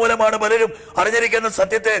ഭയം മൂലമാണ് പലരും അറിഞ്ഞിരിക്കുന്ന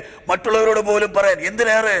സത്യത്തെ മറ്റുള്ളവരോട് പോലും പറയാൻ,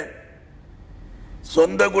 എന്തിനേറെ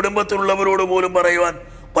സ്വന്തം കുടുംബത്തിലുള്ളവരോട് പോലും പറയുവാൻ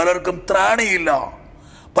പലർക്കും ത്രാണിയില്ല,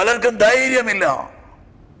 പലർക്കും ധൈര്യമില്ല.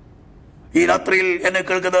 ഈ രാത്രിയിൽ എന്നെ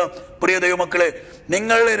കേൾക്കുന്ന പ്രിയ ദൈവമക്കളെ,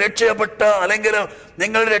 നിങ്ങൾ രക്ഷപ്പെട്ട അല്ലെങ്കിൽ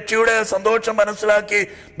നിങ്ങൾ രക്ഷയുടെ സന്തോഷം മനസ്സിലാക്കി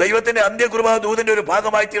ദൈവത്തിന്റെ അന്ത്യകൃപാ ദൂതിന്റെ ഒരു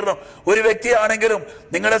ഭാഗമായി തീർന്ന ഒരു വ്യക്തിയാണെങ്കിലും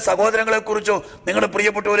നിങ്ങളുടെ സഹോദരങ്ങളെ കുറിച്ചോ നിങ്ങളുടെ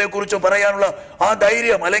പ്രിയപ്പെട്ടവരെ കുറിച്ചോ പറയാനുള്ള ആ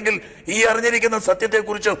ധൈര്യം അല്ലെങ്കിൽ ഈ അറിഞ്ഞിരിക്കുന്ന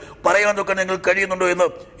സത്യത്തെക്കുറിച്ചോ പറയാൻ തൊക്കെ നിങ്ങൾക്ക് കഴിയുന്നുണ്ടോ എന്ന്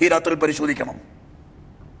ഈ രാത്രിയിൽ പരിശോധിക്കണം.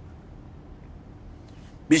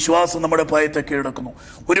 വിശ്വാസം നമ്മുടെ ഭയത്തെ കീഴടക്കുന്നു.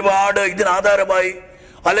 ഒരുപാട് ഇതിനാധാരമായി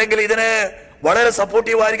അല്ലെങ്കിൽ ഇതിനെ വളരെ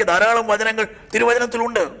സപ്പോർട്ടീവായിരിക്കും ധാരാളം വചനങ്ങൾ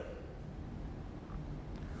തിരുവചനത്തിലുണ്ട്.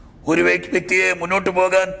 ഒരു വ്യക്തിയെ മുന്നോട്ട്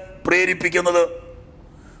പോകാൻ പ്രേരിപ്പിക്കുന്നത്,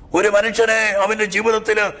 ഒരു മനുഷ്യനെ അവന്റെ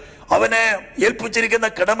ജീവിതത്തിൽ അവനെ ഏൽപ്പിച്ചിരിക്കുന്ന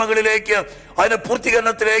കടമകളിലേക്ക് അതിന്റെ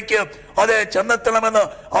പൂർത്തീകരണത്തിലേക്ക് ചെന്നെത്തണമെന്ന്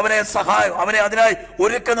അവനെ അതിനായി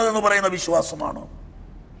ഒരുക്കുന്നതെന്ന് പറയുന്ന വിശ്വാസമാണ്.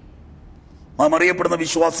 നാം അറിയപ്പെടുന്ന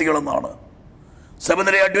വിശ്വാസികളെന്നാണ്.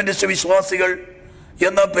 സെവൻത് ഡേ അഡ്വന്റിസ്റ്റ് വിശ്വാസികൾ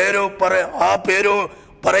എന്ന പേരോ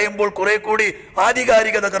പറയുമ്പോൾ കുറെ കൂടി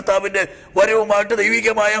ആധികാരികത കർത്താവിന്റെ വരവുമായിട്ട്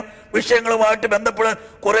ദൈവികമായ വിഷയങ്ങളുമായിട്ട് ബന്ധപ്പെടാൻ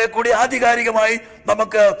കുറെ കൂടി ആധികാരികമായി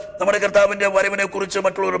നമുക്ക് നമ്മുടെ കർത്താവിന്റെ വരവിനെ കുറിച്ച്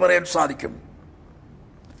മറ്റുള്ളവർ പറയാൻ സാധിക്കും.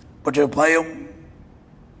 പക്ഷെ ഭയം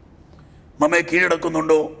നമ്മെ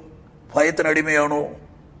കീഴടക്കുന്നുണ്ടോ? ഭയത്തിനടിമയാണോ?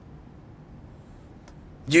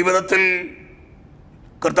 ജീവിതത്തിൽ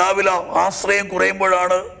കർത്താവിൽ ആശ്രയം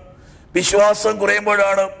കുറയുമ്പോഴാണ്, വിശ്വാസം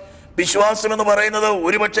കുറയുമ്പോഴാണ്. വിശ്വാസം എന്ന് പറയുന്നത്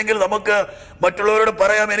ഒരുപക്ഷെങ്കിൽ നമുക്ക് മറ്റുള്ളവരോട്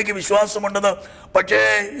പറയാം എനിക്ക് വിശ്വാസമുണ്ടെന്ന്, പക്ഷേ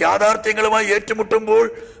യാഥാർത്ഥ്യങ്ങളുമായി ഏറ്റുമുട്ടുമ്പോൾ,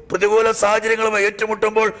 പ്രതികൂല സാഹചര്യങ്ങളുമായി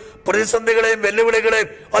ഏറ്റുമുട്ടുമ്പോൾ, പ്രതിസന്ധികളെയും വെല്ലുവിളികളെയും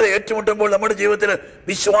ഏറ്റുമുട്ടുമ്പോൾ നമ്മുടെ ജീവിതത്തിൽ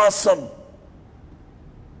വിശ്വാസം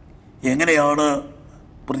എങ്ങനെയാണ്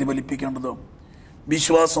പ്രതിഫലിപ്പിക്കേണ്ടത്?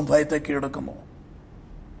 വിശ്വാസം ഭയത്തെ കീഴടക്കുന്നു.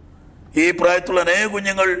 ഈ പ്രായത്തിലുള്ള അനേക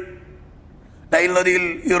കുഞ്ഞുങ്ങൾ നൈൽ നദിയിൽ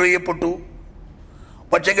എറിയപ്പെട്ടു.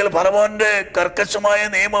 പക്ഷെങ്കിൽ ഫറവോന്റെ കർക്കശമായ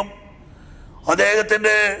നിയമം,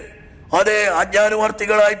 അദ്ദേഹത്തിന്റെ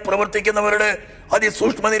അജ്ഞാനുവർത്തികളായി പ്രവർത്തിക്കുന്നവരുടെ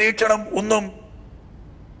അതിസൂക്ഷ്മ നിരീക്ഷണം ഒന്നും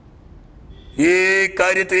ഈ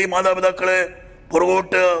കാര്യത്തിൽ ഈ മാതാപിതാക്കളെ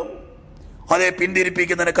പുറകോട്ട്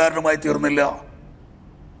പിന്തിരിപ്പിക്കുന്നതിന് കാരണമായി തീർന്നില്ല.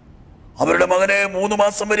 അവരുടെ മകനെ 3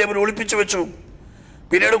 മാസം വരെ അവർ ഒളിപ്പിച്ചു വെച്ചു.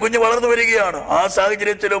 പിന്നീട് കുഞ്ഞ് വളർന്നു വരികയാണ്. ആ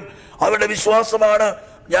സാഹചര്യത്തിലും അവരുടെ വിശ്വാസമാണ്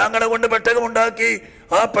ഞാങ്ങണ കൊണ്ട് പെട്ടകമുണ്ടാക്കി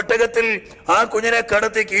ആ പെട്ടകത്തിൽ ആ കുഞ്ഞിനെ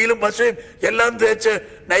കടത്തി കീലും പശയും എല്ലാം തേച്ച്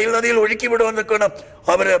നൈൽ നദിയിൽ ഒഴുക്കി വിടുവാൻ നിൽക്കണം.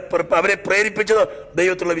 അവരെ പ്രേരിപ്പിച്ചത്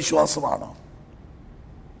ദൈവത്തിലുള്ള വിശ്വാസമാണ്.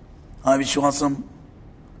 ആ വിശ്വാസം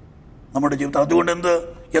നമ്മുടെ ജീവിതത്തിൽ അതുകൊണ്ട്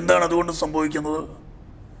എന്താണ് അതുകൊണ്ട് സംഭവിക്കുന്നത്?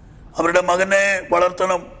 അവരുടെ മകനെ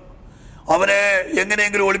വളർത്തണം, അവനെ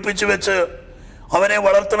എങ്ങനെയെങ്കിലും ഒളിപ്പിച്ചു വെച്ച് അവനെ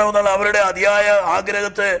വളർത്തണമെന്നുള്ള അവരുടെ അതിയായ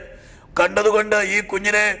ആഗ്രഹത്തെ കണ്ടതുകൊണ്ട് ഈ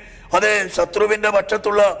കുഞ്ഞിനെ ശത്രുവിന്റെ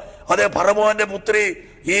പക്ഷത്തുള്ള ഫറവോന്റെ പുത്രി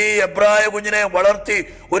ഈ എബ്രായ കുഞ്ഞിനെ വളർത്തി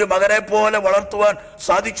ഒരു മകനെ പോലെ വളർത്തുവാൻ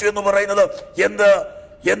സാധിച്ചു എന്ന് പറയുന്നത്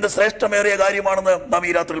എന്ത് ശ്രേഷ്ഠമേറിയ കാര്യമാണെന്ന് നാം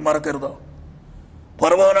ഈ രാത്രിയിൽ മറക്കരുത്.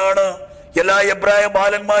 ഫറവോനാണ് എല്ലാ എബ്രായ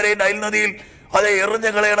ബാലന്മാരെയും നൈൽ നദിയിൽ എറിഞ്ഞു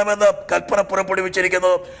കളയണമെന്ന് കൽപ്പന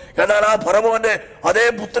പുറപ്പെടുവിച്ചിരിക്കുന്നത്. എന്നാൽ ആ ഫറവോന്റെ അതേ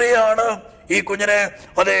പുത്രിയാണ് ഈ കുഞ്ഞിനെ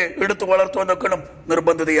എടുത്തു വളർത്തുവാനൊക്കെ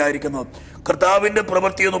നിർബന്ധിതയായിരിക്കുന്നത്. കർത്താവിന്റെ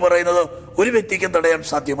പ്രവൃത്തി എന്ന് പറയുന്നത് ഒരു വ്യക്തിക്കും തടയാൻ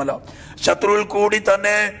സാധ്യമല്ല.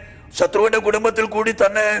 ശത്രുവിന്റെ കുടുംബത്തിൽ കൂടി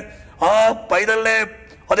തന്നെ ആ പൈതലിനെ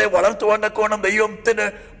വളർത്തുവാനൊക്കെ ദൈവത്തിന്റെ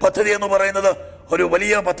പദ്ധതി എന്ന് പറയുന്നത് ഒരു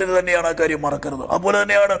വലിയ പദ്ധതി തന്നെയാണ്. ആ കാര്യം മറക്കരുത്. അതുപോലെ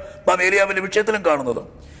തന്നെയാണ് നാം ഏലിയാവിന്റെ വിഷയത്തിലും കാണുന്നത്.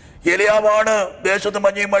 ഏലിയാവാണ് ദേശത്ത്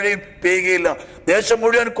മഞ്ഞയും മഴയും പെയ്യുകയില്ല, ദേശം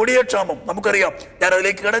മുഴുവൻ കൊടിയ ക്ഷാമം. നമുക്കറിയാം, ഞാൻ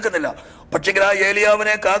അതിലേക്ക് കിടക്കുന്നില്ല. പക്ഷേ ആ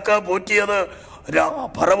ഏലിയാവിനെ കാക്ക പോറ്റിയത്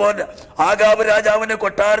ഫറവോൻ ആഗാബ് രാജാവിന്റെ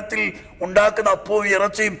കൊട്ടാരത്തിൽ ഉണ്ടാക്കുന്ന അപ്പവും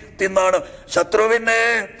ഇറച്ചിയും തിന്നാണ്. ശത്രുവിനെ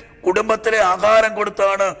കുടുംബത്തിലെ ആഹാരം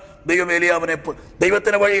കൊടുത്താണ് ദൈവം ഏലിയാവിനെ.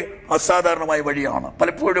 ദൈവത്തിന്റെ വഴി അസാധാരണമായ വഴിയാണ്.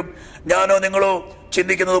 പലപ്പോഴും ഞാനോ നിങ്ങളോ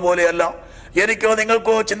ചിന്തിക്കുന്നത് പോലെയല്ല, എനിക്കോ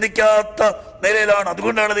നിങ്ങൾക്കോ ചിന്തിക്കാത്ത നിലയിലാണ്.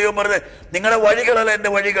 അതുകൊണ്ടാണ് ദൈവം പറഞ്ഞത്, നിങ്ങളുടെ വഴികളല്ല എൻ്റെ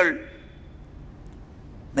വഴികൾ,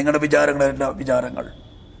 നിങ്ങളുടെ വിചാരങ്ങളല്ല വിചാരങ്ങൾ.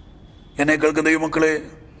 എന്നെ കേൾക്കുന്ന ദൈവമക്കളെ,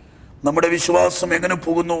 നമ്മുടെ വിശ്വാസം എങ്ങനെ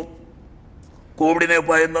പോകുന്നു? കോവിഡിനെ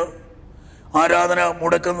ഭയന്ന്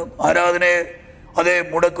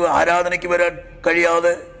ആരാധനയ്ക്ക് വരാൻ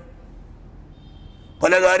കഴിയാതെ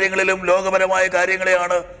പല കാര്യങ്ങളിലും ലോകപരമായ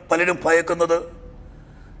കാര്യങ്ങളെയാണ് പലരും ഭയക്കുന്നത്.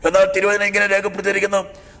 എന്നാൽ തിരുവചനം ഇങ്ങനെ രേഖപ്പെടുത്തിയിരിക്കുന്നു,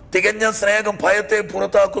 തികഞ്ഞ സ്നേഹം ഭയത്തെ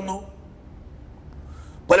പുറത്താക്കുന്നു.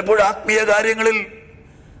 പലപ്പോഴും ആത്മീയ കാര്യങ്ങളിൽ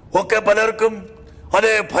ഒക്കെ പലർക്കും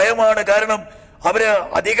ഭയമാണ്. കാരണം അവര്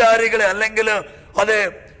അധികാരികളെ അല്ലെങ്കിൽ അത്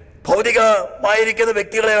ഭൗതികമായിരിക്കുന്ന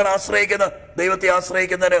വ്യക്തികളെയാണ് ആശ്രയിക്കുന്നത്. ദൈവത്തെ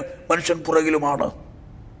ആശ്രയിക്കുന്നതിന് മനുഷ്യൻ പുറകിലുമാണ്.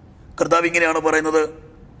 കർത്താവ് ഇങ്ങനെയാണ് പറയുന്നത്,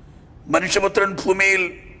 മനുഷ്യപുത്രൻ ഭൂമിയിൽ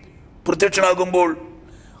പ്രത്യക്ഷനാകുമ്പോൾ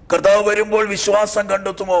കർത്താവ് വരുമ്പോൾ വിശ്വാസം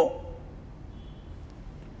കണ്ടെത്തുമോ?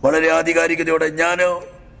 വളരെ ആധികാരികതയോടെ ഞാൻ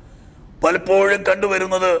പലപ്പോഴും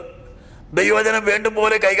കണ്ടുവരുന്നത്, ദൈവവചനം വേണ്ടും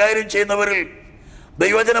പോലെ കൈകാര്യം ചെയ്യുന്നവരിൽ,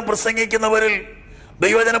 ദൈവവചനം പ്രസംഗിക്കുന്നവരിൽ,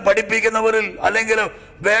 ദൈവവചനം പഠിപ്പിക്കുന്നവരിൽ അല്ലെങ്കിൽ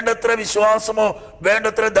വേണ്ടത്ര വിശ്വാസമോ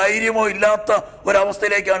വേണ്ടത്ര ധൈര്യമോ ഇല്ലാത്ത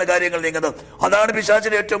ഒരവസ്ഥയിലേക്കാണ് കാര്യങ്ങൾ നീങ്ങുന്നത്. അതാണ്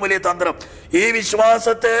പിശാചിന്റെ ഏറ്റവും വലിയ തന്ത്രം. ഈ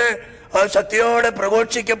വിശ്വാസത്തെ ശക്തിയോടെ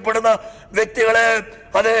പ്രഘോഷിക്കപ്പെടുന്ന വ്യക്തികളെ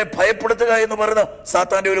അതെ ഭയപ്പെടുത്തുക എന്ന് പറയുന്ന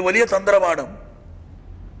സാത്താന്റെ ഒരു വലിയ തന്ത്രമാണ്.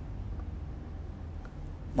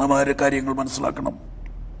 നാം ആ കാര്യങ്ങൾ മനസ്സിലാക്കണം.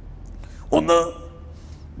 ഒന്ന്,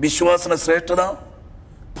 വിശ്വാസന ശ്രേഷ്ഠത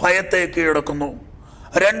ഭയത്തെ കീഴടക്കുന്നു.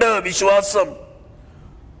 രണ്ട്, വിശ്വാസം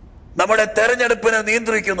നമ്മുടെ തെരഞ്ഞെടുപ്പിനെ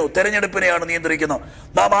നിയന്ത്രിക്കുന്നു. തെരഞ്ഞെടുപ്പിനെയാണ് നിയന്ത്രിക്കുന്നത്.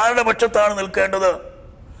 നാം ആരുടെ പക്ഷത്താണ് നിൽക്കേണ്ടത്?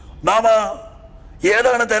 നാം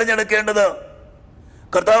ഏതാണ് തെരഞ്ഞെടുക്കേണ്ടത്?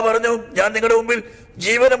 കർത്താവ് പറഞ്ഞു, ഞാൻ നിങ്ങളുടെ മുമ്പിൽ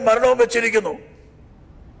ജീവനും മരണവും വെച്ചിരിക്കുന്നു,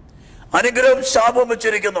 അനുഗ്രഹവും ശാപവും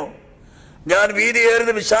വെച്ചിരിക്കുന്നു. ഞാൻ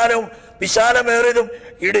വീതിയേറിയതും വിശാലമേറിയതും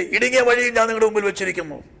ഇടുങ്ങിയ വഴിയും ഞാൻ നിങ്ങളുടെ മുമ്പിൽ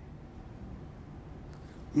വെച്ചിരിക്കുന്നു.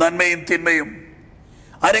 നന്മയും തിന്മയും,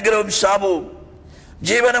 അനുഗ്രഹവും ശാപവും,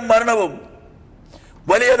 ജീവനും മരണവും,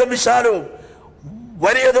 വലിയതും വിശാലവും,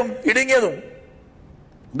 വലിയതും ഇടുങ്ങിയതും,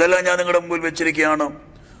 ഇതെല്ലാം ഞാൻ നിങ്ങളുടെ മുമ്പിൽ വെച്ചിരിക്കുകയാണ്.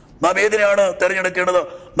 നാം ഏതിനെയാണ് തിരഞ്ഞെടുക്കേണ്ടത്?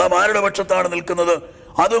 നാം ആരുടെ പക്ഷത്താണ് നിൽക്കുന്നത്?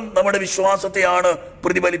 അതും നമ്മുടെ വിശ്വാസത്തെയാണ്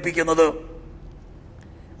പ്രതിഫലിപ്പിക്കുന്നത്.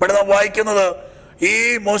 ഇവിടെ നാം വായിക്കുന്നത് ഈ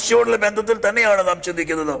മോശയോടുള്ള ബന്ധത്തിൽ തന്നെയാണ് നാം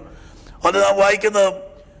ചിന്തിക്കുന്നത്. അത് നാം വായിക്കുന്നത്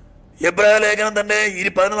എബ്രായ ലേഖനം തന്നെ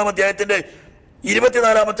 11-ാം അധ്യായത്തിന്റെ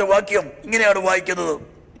 24-ാമത്തെ വാക്യം ഇങ്ങനെയാണ് വായിക്കുന്നത്.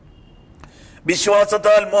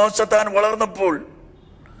 വിശ്വാസത്താൽ മോശ താൻ വളർന്നപ്പോൾ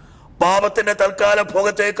പാപത്തിന്റെ തൽക്കാല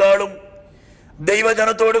ഭോഗത്തെക്കാളും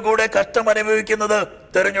ദൈവജനത്തോടു കൂടെ കഷ്ടം അനുഭവിക്കുന്നത്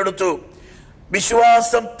തെരഞ്ഞെടുത്തു.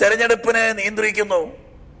 വിശ്വാസം തെരഞ്ഞെടുപ്പിനെ നിയന്ത്രിക്കുന്നു.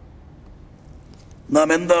 നാം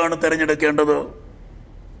എന്താണ് തെരഞ്ഞെടുക്കേണ്ടത്?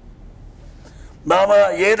 നാം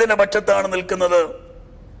ഏതിന്റെ പക്ഷത്താണ് നിൽക്കുന്നത്?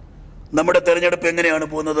 നമ്മുടെ തെരഞ്ഞെടുപ്പ് എങ്ങനെയാണ്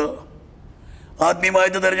പോകുന്നത്?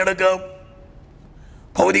 ആത്മീയമായത് തിരഞ്ഞെടുക്കാം,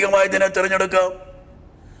 ഭൗതികമായതിനെ തിരഞ്ഞെടുക്കാം.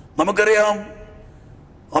 നമുക്കറിയാം,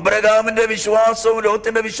 അബ്രഹാമിന്റെ വിശ്വാസവും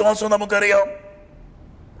ലോത്തിന്റെ വിശ്വാസവും നമുക്കറിയാം.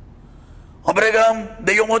 അബ്രഹാം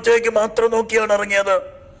ദൈവമോച്ചയ്ക്ക് മാത്രം നോക്കിയാണ് ഇറങ്ങിയത്.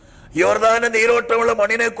 യോർദാന്റെ നീരോട്ടമുള്ള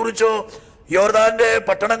മണ്ണിനെ കുറിച്ചോ യോർദാന്റെ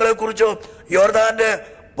പട്ടണങ്ങളെ കുറിച്ചോ യോർദാന്റെ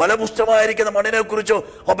ഫലപുഷ്ടമായിരിക്കുന്ന മണ്ണിനെ കുറിച്ചോ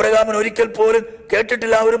അബ്രഹാമിന് ഒരിക്കൽ പോലും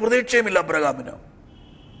കേട്ടിട്ടില്ല. ഒരു പ്രതീക്ഷയുമില്ല അബ്രഹാമിന്.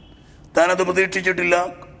 താനത് പ്രതീക്ഷിച്ചിട്ടില്ല,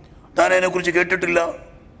 താൻ അതിനെക്കുറിച്ച് കേട്ടിട്ടില്ല.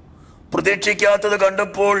 പ്രതീക്ഷിക്കാത്തത്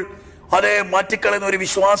കണ്ടപ്പോൾ അതേ മാറ്റിക്കളയുന്ന ഒരു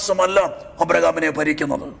വിശ്വാസമല്ല അബ്രഹാമിനെ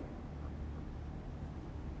ഭരിക്കുന്നത്.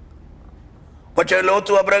 പക്ഷേ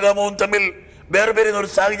ലോത്തും അബ്രഹാമും തമ്മിൽ വേർപിരിയുന്ന ഒരു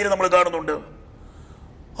സാഹചര്യം നമ്മൾ കാണുന്നുണ്ട്.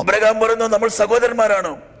 അബ്രഹാം പറയുന്നത്, നമ്മൾ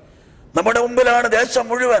സഹോദരന്മാരാണ്, നമ്മുടെ മുമ്പിലാണ് ദേശം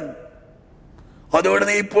മുഴുവൻ. അതുകൊണ്ട്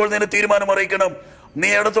നീ ഇപ്പോൾ നിന്റെ തീരുമാനം അറിയിക്കണം. നീ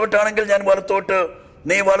ഇടത്തോട്ടാണെങ്കിൽ ഞാൻ വലത്തോട്ട്,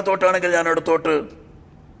 നീ വലത്തോട്ടാണെങ്കിൽ ഞാൻ ഇടത്തോട്ട്.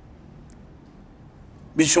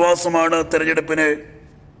 വിശ്വാസമാണ് തെരഞ്ഞെടുപ്പിനെ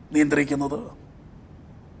നിയന്ത്രിക്കുന്നത്.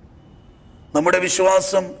 നമ്മുടെ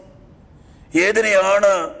വിശ്വാസം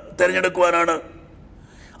ഏതിനെയാണ് തിരഞ്ഞെടുക്കുവാനാണ്,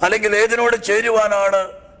 അല്ലെങ്കിൽ ഏതിനോട് ചേരുവാനാണ്,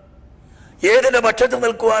 ഏതിന്റെ പക്ഷത്ത്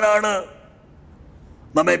നിൽക്കുവാനാണ്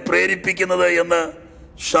നമ്മെ പ്രേരിപ്പിക്കുന്നത് എന്ന്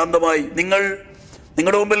ശാന്തമായി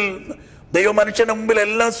നിങ്ങളുടെ മുമ്പിൽ, ദൈവ മനുഷ്യന്റെ മുമ്പിൽ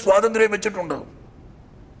എല്ലാ സ്വാതന്ത്ര്യവും വെച്ചിട്ടുണ്ട്.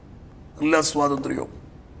 എല്ലാ സ്വാതന്ത്ര്യവും.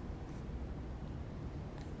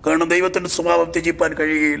 കാരണം ദൈവത്തിന്റെ സ്വഭാവം ത്യജിപ്പാൻ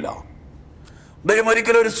കഴിയുകയില്ല. ദൈവം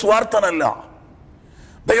ഒരിക്കലും ഒരു സ്വാർത്ഥനല്ല.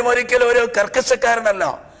 ദൈവം ഒരിക്കലും ഒരു കർക്കശക്കാരനല്ല.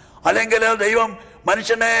 അല്ലെങ്കിൽ ദൈവം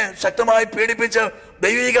മനുഷ്യനെ ശക്തമായി പീഡിപ്പിച്ച്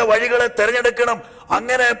ദൈവിക വഴികളെ തിരഞ്ഞെടുക്കണം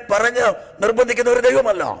അങ്ങനെ പറഞ്ഞ് നിർബന്ധിക്കുന്ന ഒരു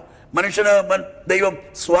ദൈവമല്ല. മനുഷ്യന് ദൈവം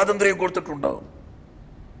സ്വാതന്ത്ര്യം കൊടുത്തിട്ടുണ്ട്.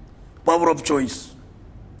 Power of choice.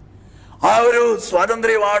 ആ ഒരു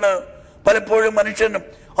സ്വാതന്ത്ര്യമാണ് പലപ്പോഴും മനുഷ്യനും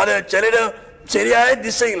അത് ചിലര് ശരിയായ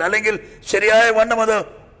ദിശയിൽ അല്ലെങ്കിൽ ശരിയായ വണ്ണം അത്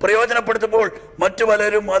പ്രയോജനപ്പെടുത്തുമ്പോൾ മറ്റു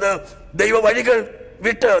പലരും അത് ദൈവ വഴികൾ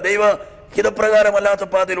വിട്ട് ദൈവ ഹിതപ്രകാരമല്ലാത്ത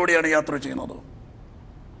പാതയിലൂടെയാണ് യാത്ര ചെയ്യുന്നത്.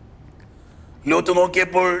 ലോത്ത്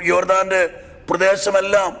നോക്കിയപ്പോൾ യോർദാന്റെ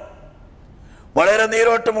പ്രദേശമെല്ലാം വളരെ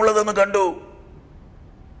നീരോട്ടമുള്ളതെന്ന് കണ്ടു.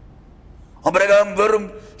 അബ്രഹാം വെറും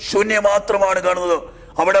ശൂന്യം മാത്രമാണ് കാണുന്നത്.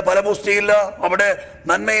 അവിടെ ഫലപുഷ്ടിയില്ല, അവിടെ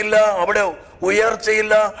നന്മയില്ല, അവിടെ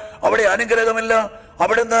ഉയർച്ചയില്ല, അവിടെ അനുഗ്രഹമില്ല.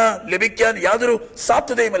 അവിടുന്ന് ലഭിക്കാൻ യാതൊരു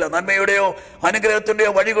സാധ്യതയുമില്ല. നന്മയുടെയോ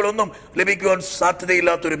അനുഗ്രഹത്തിന്റെയോ വഴികളൊന്നും ലഭിക്കുവാൻ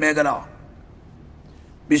സാധ്യതയില്ലാത്തൊരു മേഖല.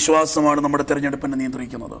 വിശ്വാസമാണ് നമ്മുടെ തെരഞ്ഞെടുപ്പിനെ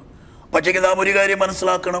നിയന്ത്രിക്കുന്നത്. പക്ഷേ നാം ഒരു കാര്യം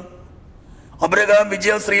മനസ്സിലാക്കണം. അബ്രഹാം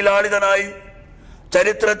വിജയശ്രീലാളിതനായി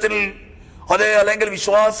ചരിത്രത്തിൽ അതെ, അല്ലെങ്കിൽ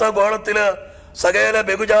വിശ്വാസ ഗോളത്തില് സകല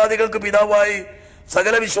ബഹുജാതികൾക്ക് പിതാവായി,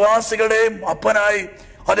 സകല വിശ്വാസികളുടെയും അപ്പനായി,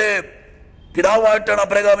 അതെ പിതാവായിട്ടാണ്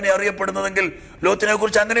അബ്രഹാമിനെ അറിയപ്പെടുന്നതെങ്കിൽ ലോത്തിനെ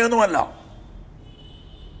കുറിച്ച് അങ്ങനെയൊന്നുമല്ല.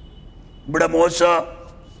 ഇവിടെ മോശ,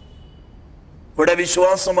 ഇവിടെ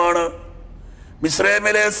വിശ്വാസമാണ്.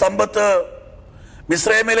 മിസ്രൈമിലെ സമ്പത്ത്,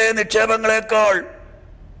 മിസ്രൈമിലെ നിക്ഷേപങ്ങളെക്കാൾ,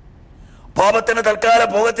 പാപത്തിന്റെ തൽക്കാല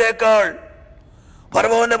ഭോഗത്തേക്കാൾ,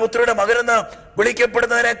 ഫറവോന്റെ പുത്രിയുടെ മകനെന്ന്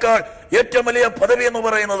വിളിക്കപ്പെടുന്നതിനേക്കാൾ ഏറ്റവും വലിയ പദവി എന്ന്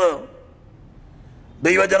പറയുന്നത്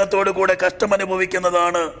ദൈവജനത്തോടു കൂടെ കഷ്ടം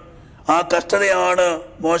അനുഭവിക്കുന്നതാണ്. ആ കഷ്ടതയാണ്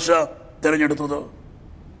മോശ തിരഞ്ഞെടുത്തത്.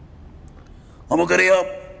 നമുക്കറിയാം,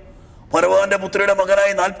 ഫറവോന്റെ പുത്രിയുടെ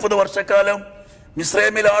മകനായി 40 വർഷക്കാലം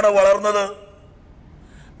മിസ്രൈമിലാണ് വളർന്നത്.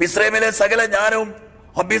 മിസ്രൈമിലെ സകല ജ്ഞാനവും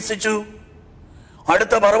അഭ്യസിച്ചു.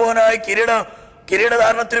 അടുത്ത ഫറവോനായി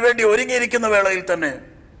കിരീടധാരണത്തിന് വേണ്ടി ഒരുങ്ങിയിരിക്കുന്ന വേളയിൽ തന്നെ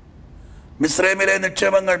മിസ്രൈമിലെ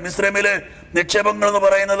നിക്ഷേപങ്ങൾ എന്ന്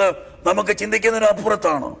പറയുന്നത് നമുക്ക് ചിന്തിക്കുന്നതിന്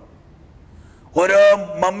അപ്പുറത്താണ്. ഓരോ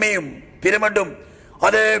മമ്മിയും പിരമിഡും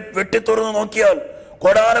അത് വെട്ടിത്തുറന്ന് നോക്കിയാൽ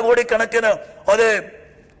കോടാനുകോടി കണക്കിന് അത്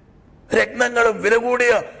രത്നങ്ങളും വില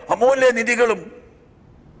കൂടിയ അമൂല്യ നിധികളും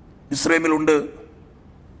മിസ്രൈമിലുണ്ട്.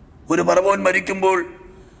 ഒരു ഫറവോൻ മരിക്കുമ്പോൾ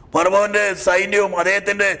ഫറവോന്റെ സൈന്യവും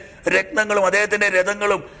അദ്ദേഹത്തിന്റെ രത്നങ്ങളും അദ്ദേഹത്തിന്റെ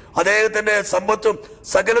രഥങ്ങളും അദ്ദേഹത്തിന്റെ സമ്പത്തും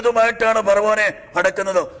സകലതുമായിട്ടാണ് ഫറവോനെ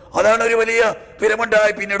അടക്കുന്നത്. അതാണ് ഒരു വലിയ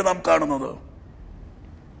പിരമിഡായി പിന്നീട് നാം കാണുന്നത്.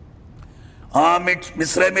 ആ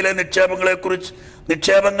മിസ്രൈമിലെ നിക്ഷേപങ്ങളെ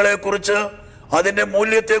കുറിച്ച്, അതിന്റെ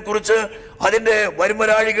മൂല്യത്തെക്കുറിച്ച്, അതിന്റെ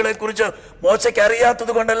വരുമരാഴികളെ കുറിച്ച് മോശയ്ക്ക്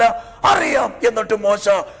അറിയാത്തത് കൊണ്ടല്ല, അറിയാം. എന്നിട്ടും മോശ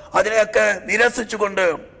അതിനെയൊക്കെ നിരസിച്ചുകൊണ്ട്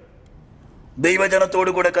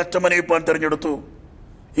ദൈവജനത്തോടു കൂടെ കഷ്ടമനയിപ്പാൻ തിരഞ്ഞെടുത്തു.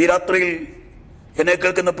 ഈ രാത്രിയിൽ എന്നെ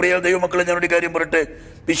കേൾക്കുന്ന പ്രിയ ദൈവമക്കളെ, ഞാനൊരു കാര്യം പറയട്ടെ.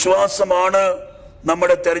 വിശ്വാസമാണ്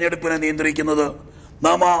നമ്മുടെ തെരഞ്ഞെടുപ്പിനെ നിയന്ത്രിക്കുന്നത്.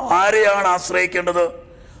 നാം ആരെയാണ് ആശ്രയിക്കേണ്ടത്?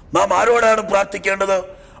 നാം ആരോടാണ് പ്രാർത്ഥിക്കേണ്ടത്?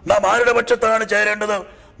 നാം ആരുടെ പക്ഷത്താണ് ചേരേണ്ടത്?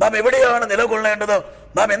 നാം എവിടെയാണ് നിലകൊള്ളേണ്ടത്?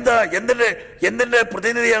 നാം എന്തിന്റെ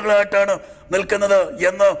പ്രതിനിധികളായിട്ടാണ് നിൽക്കുന്നത്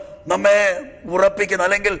എന്ന് നമ്മെ ഉറപ്പിക്കുന്ന,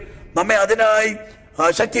 അല്ലെങ്കിൽ നമ്മെ അതിനായി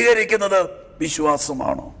ശക്തീകരിക്കുന്നത്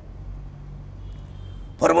വിശ്വാസമാണ്.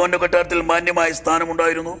 ഫറവോന്റെ കൊട്ടാരത്തിൽ മാന്യമായ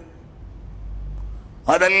സ്ഥാനമുണ്ടായിരുന്നു.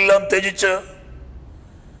 അതെല്ലാം ത്യജിച്ച്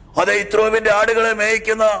യിത്രോവിന്റെ ആടുകളെ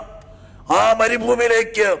മേയിക്കുന്ന ആ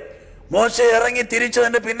മരുഭൂമിയിലേക്ക് മോശ ഇറങ്ങി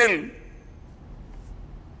തിരിച്ചതിന്റെ പിന്നിൽ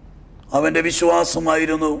അവന്റെ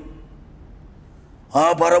വിശ്വാസമായിരുന്നു. ആ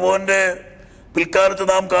ഫറവോന്റെ പിൽക്കാലത്ത്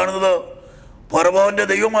നാം കാണുന്നത് ഫറവോന്റെ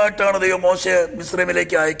ദൈവമായിട്ടാണ് ദൈവം മോശയെ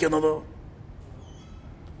മിസ്രൈമിലേക്ക് അയക്കുന്നത്.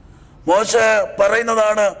 മോശ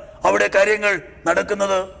പറയുന്നതാണ് അവിടെ കാര്യങ്ങൾ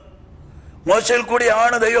നടക്കുന്നത്. മോശയിൽ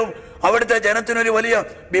കൂടിയാണ് ദൈവം അവിടുത്തെ ജനത്തിനൊരു വലിയ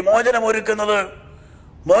വിമോചനം ഒരുക്കുന്നത്.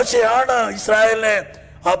 മോശയാണ് ഇസ്രായേലിനെ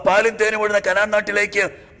ആ പാലും തേനും വീഴുന്ന കനാൻ നാട്ടിലേക്ക്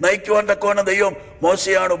നയിക്കുവാൻ തക്കവണ്ണം ദൈവം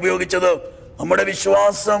മോശയാണ് ഉപയോഗിച്ചത്. നമ്മുടെ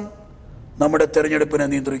വിശ്വാസം നമ്മുടെ തെരഞ്ഞെടുപ്പിനെ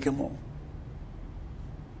നിയന്ത്രിക്കുന്നു.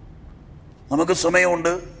 നമുക്ക്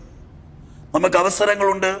സമയമുണ്ട്, നമുക്ക്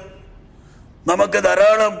അവസരങ്ങളുണ്ട്, നമുക്ക്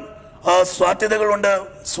ധാരാളം സാധ്യതകളുണ്ട്,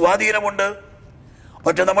 സ്വാധീനമുണ്ട്.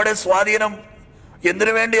 പക്ഷെ നമ്മുടെ സ്വാധീനം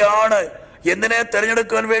എന്തിനു വേണ്ടിയാണ്, എന്തിനെ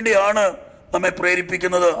തിരഞ്ഞെടുക്കാൻ വേണ്ടിയാണ് നമ്മെ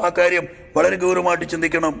പ്രേരിപ്പിക്കുന്നത്? ആ കാര്യം വളരെ ഗൗരവമായിട്ട്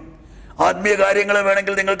ചിന്തിക്കണം. ആത്മീയ കാര്യങ്ങളെ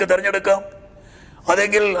വേണമെങ്കിൽ നിങ്ങൾക്ക് തിരഞ്ഞെടുക്കാം,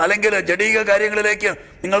 അല്ലെങ്കിൽ ജഡീക കാര്യങ്ങളിലേക്ക്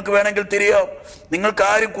നിങ്ങൾക്ക് വേണമെങ്കിൽ തിരിയാം. നിങ്ങൾക്ക്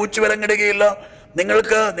ആരും കൂച്ചുവിലങ്ങിടുകയില്ല.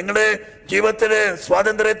 നിങ്ങൾക്ക് നിങ്ങളുടെ ജീവിതത്തിലെ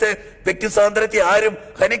സ്വാതന്ത്ര്യത്തെ, വ്യക്തി സ്വാതന്ത്ര്യത്തെ ആരും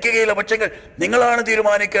ഹനിക്കുകയില്ല. പക്ഷേ നിങ്ങളാണ്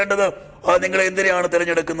തീരുമാനിക്കേണ്ടത് നിങ്ങൾ എന്തിനെയാണ്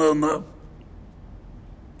തിരഞ്ഞെടുക്കുന്നതെന്ന്.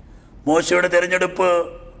 മോശയുടെ തിരഞ്ഞെടുപ്പ്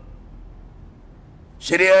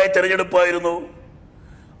ശരിയായ തിരഞ്ഞെടുപ്പായിരുന്നു.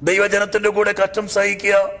 ദൈവജനത്തിന്റെ കൂടെ കഷ്ടം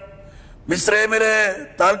സഹിക്കുക, മിസ്രൈമിലെ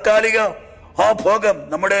താൽക്കാലിക ആ ഭോഗം.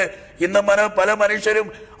 നമ്മുടെ ഇന്ന് പല മനുഷ്യരും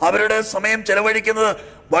അവരുടെ സമയം ചെലവഴിക്കുന്നത്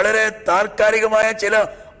വളരെ താൽക്കാലികമായ ചില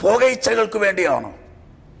ഭോഗയിച്ഛകൾക്ക് വേണ്ടിയാണ്.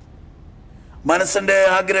 മനസ്സിന്റെ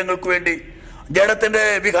ആഗ്രഹങ്ങൾക്ക് വേണ്ടി, ജഡത്തിന്റെ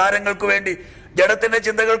വികാരങ്ങൾക്ക് വേണ്ടി, ജഡത്തിന്റെ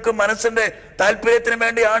ചിന്തകൾക്കും മനസ്സിന്റെ താല്പര്യത്തിനും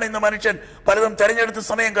വേണ്ടിയാണ് ഇന്ന് മനുഷ്യൻ പലതും തെരഞ്ഞെടുത്ത്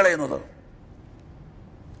സമയം കളയുന്നത്.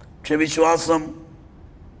 പക്ഷെ വിശ്വാസം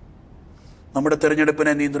നമ്മുടെ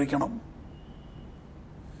തെരഞ്ഞെടുപ്പിനെ നിയന്ത്രിക്കണം.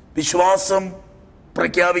 വിശ്വാസം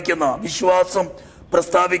പ്രഖ്യാപിക്കുന്ന, വിശ്വാസം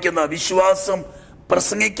പ്രസ്താവിക്കുന്ന, വിശ്വാസം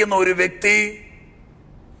പ്രസംഗിക്കുന്ന ഒരു വ്യക്തി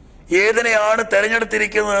ഏതിനെയാണ്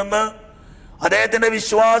തെരഞ്ഞെടുത്തിരിക്കുന്നതെന്ന് അദ്ദേഹത്തിന്റെ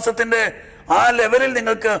വിശ്വാസത്തിന്റെ ആ ലെവലിൽ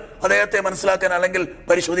നിങ്ങൾക്ക് അദ്ദേഹത്തെ മനസ്സിലാക്കാൻ അല്ലെങ്കിൽ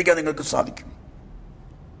പരിശോധിക്കാൻ നിങ്ങൾക്ക് സാധിക്കും.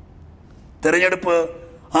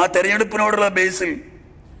 ആ തെരഞ്ഞെടുപ്പിനോടുള്ള ബേസിൽ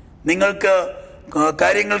നിങ്ങൾക്ക്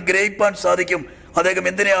കാര്യങ്ങൾ ഗ്രഹിപ്പാൻ സാധിക്കും. അദ്ദേഹം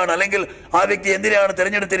എന്തിനെയാണ്, അല്ലെങ്കിൽ ആ വ്യക്തി എന്തിനെയാണ്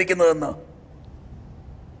തിരഞ്ഞെടുത്തിരിക്കുന്നതെന്ന്.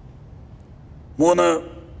 3,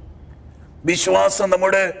 വിശ്വാസം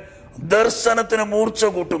നമ്മുടെ ദർശനത്തിന് മൂർച്ച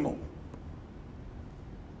കൂട്ടുന്നു.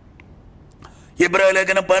 ഇബ്രാഹിം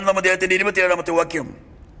ലേഖനം 11-27 വാക്യം.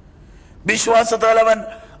 വിശ്വാസത്താൽ അവൻ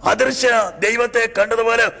അദൃശ്യ ദൈവത്തെ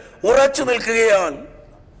കണ്ടതുപോലെ ഉറച്ചു നിൽക്കുകയാൽ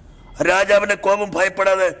രാജാവിന്റെ കോപം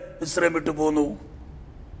ഭയപ്പെടാതെ മിസ്രയീം വിട്ടു പോന്നു.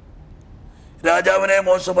 രാജാവിനെ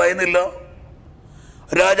മോശ ഭയന്നില്ല.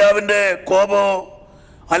 രാജാവിന്റെ കോപമോ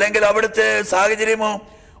അല്ലെങ്കിൽ അവിടുത്തെ സാഹചര്യമോ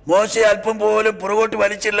മോശയെ അല്പം പോലും പുറകോട്ട്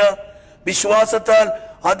വലിച്ചില്ല. വിശ്വാസത്താൽ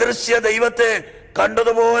അദൃശ്യ ദൈവത്തെ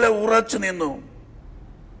കണ്ടതുപോലെ ഉറച്ചു നിന്നു.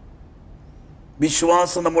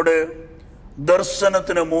 വിശ്വാസം നമ്മുടെ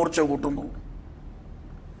ദർശനത്തിന് മൂർച്ച കൂട്ടുന്നു.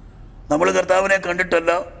 നമ്മൾ കർത്താവിനെ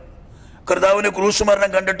കണ്ടിട്ടല്ല, കർത്താവിന്റെ ക്രൂശ് മരണം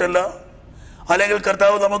കണ്ടിട്ടല്ല, അല്ലെങ്കിൽ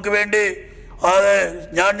കർത്താവ് നമുക്ക് വേണ്ടി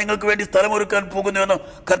ഞാൻ നിങ്ങൾക്ക് വേണ്ടി സ്ഥലമൊരുക്കാൻ പോകുന്നുവെന്ന്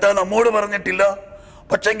കർത്താവ് നമ്മോട് പറഞ്ഞിട്ടില്ല.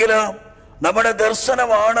 പക്ഷെങ്കിൽ നമ്മുടെ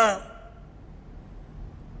ദർശനമാണ്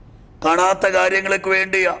കാണാത്ത കാര്യങ്ങൾക്ക്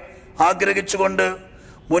വേണ്ടി ആഗ്രഹിച്ചുകൊണ്ട്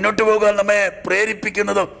മുന്നോട്ട് പോകാൻ നമ്മെ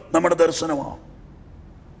പ്രേരിപ്പിക്കുന്നത് നമ്മുടെ ദർശനമാണ്.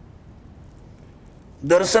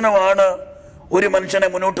 ദർശനമാണ് ഒരു മനുഷ്യനെ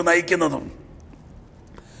മുന്നോട്ട് നയിക്കുന്നതും.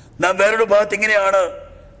 നാം വേറൊരു ഭാഗത്ത് ഇങ്ങനെയാണ്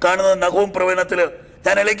കാണുന്നത്. നഹൂം പ്രവചനത്തില്,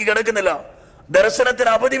 ഞാൻ അതിലേക്ക് കിടക്കുന്നില്ല,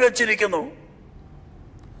 ദർശനത്തിന് അവധി വെച്ചിരിക്കുന്നു,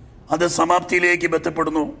 അത് സമാപ്തിയിലേക്ക്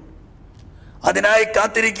ബന്ധപ്പെടുന്നു. അതിനായി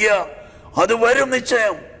കാത്തിരിക്കുക, അത് വരും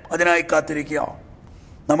നിശ്ചയം, അതിനായി കാത്തിരിക്കുക.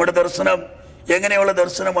 നമ്മുടെ ദർശനം എങ്ങനെയുള്ള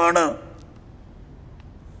ദർശനമാണ്?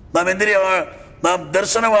 നാം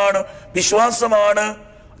ദർശനമാണ്, വിശ്വാസമാണ്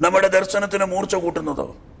നമ്മുടെ ദർശനത്തിന് മൂർച്ച കൂട്ടുന്നത്.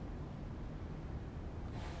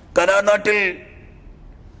 കനാൻ നാട്ടിൽ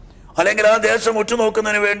അല്ലെങ്കിൽ ആ ദേശം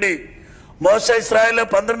ഉറ്റുനോക്കുന്നതിന് വേണ്ടി മോശ ഇസ്രായേലിലെ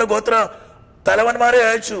 12 ഗോത്ര തലവന്മാരെ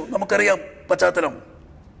അയച്ചു. നമുക്കറിയാം പശ്ചാത്തലം.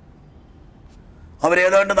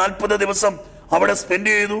 അവരേതാണ്ട് 40 ദിവസം അവിടെ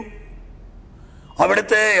സ്പെൻഡ് ചെയ്തു.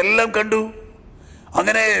 അവിടുത്തെ എല്ലാം കണ്ടു.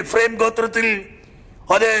 അങ്ങനെ എഫ്രൈം ഗോത്രത്തിൽ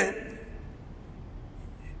അത്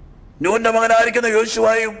നൂന്റെ മകനായിരിക്കുന്ന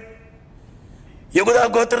യോശുവായും, യഹൂദാ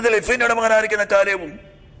ഗോത്രത്തിൽ എഫീനയുടെ മകനായിരിക്കുന്ന കാലേബും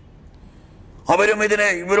അവരും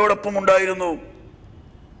ഇവരോടൊപ്പം ഉണ്ടായിരുന്നു.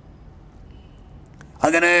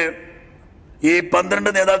 അങ്ങനെ ഈ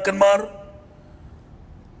 12 നേതാക്കന്മാർ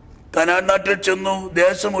കനാൻ നാട്ടിൽ ചെന്നു.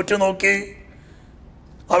 ദേശം ഉറ്റുനോക്കി,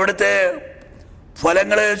 അവിടുത്തെ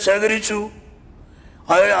ഫലങ്ങളെ ശേഖരിച്ചു,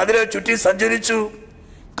 അതിലെ ചുറ്റി സഞ്ചരിച്ചു.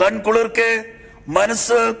 കൺകുളിർക്കെ,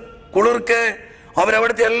 മനസ്സ് കുളിർക്കെ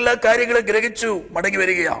അവരവിടുത്തെ എല്ലാ കാര്യങ്ങളും ഗ്രഹിച്ചു മടങ്ങി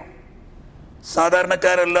വരികയാണ്.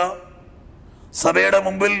 സാധാരണക്കാരല്ല, സഭയുടെ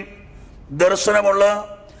മുമ്പിൽ ദർശനമുള്ള,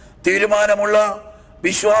 തീരുമാനമുള്ള,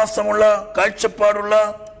 വിശ്വാസമുള്ള, കാഴ്ചപ്പാടുള്ള,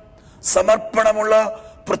 സമർപ്പണമുള്ള,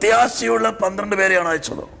 പ്രത്യാശയുള്ള 12 പേരെയാണ്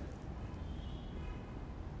അയച്ചത്.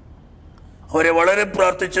 അവരെ വളരെ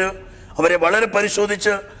പ്രാർത്ഥിച്ച്, അവരെ വളരെ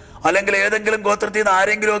പരിശോധിച്ച്, അല്ലെങ്കിൽ ഏതെങ്കിലും ഗോത്രത്തിൽ നിന്ന്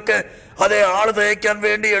ആരെങ്കിലും ഒക്കെ അതേ ആള് തയ്ക്കാൻ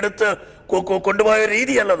വേണ്ടി എടുത്ത് കൊണ്ടുപോയ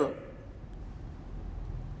രീതിയല്ലത്.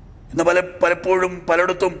 ഇന്ന് പലപ്പോഴും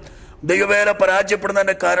പലയിടത്തും ദൈവവേല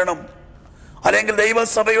പരാജയപ്പെടുന്നതിന്റെ കാരണം, അല്ലെങ്കിൽ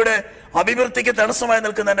ദൈവസഭയുടെ അഭിവൃദ്ധിക്ക് തടസ്സമായി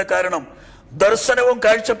നിൽക്കുന്നതിന്റെ കാരണം, ദർശനവും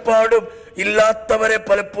കാഴ്ചപ്പാടും ഇല്ലാത്തവരെ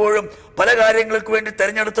പലപ്പോഴും പല കാര്യങ്ങൾക്ക് വേണ്ടി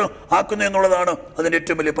തെരഞ്ഞെടുത്ത് ആക്കുന്നു എന്നുള്ളതാണ് അതിന്റെ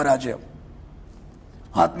ഏറ്റവും വലിയ പരാജയം.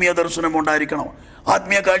 ആത്മീയ ദർശനം ഉണ്ടായിരിക്കണം,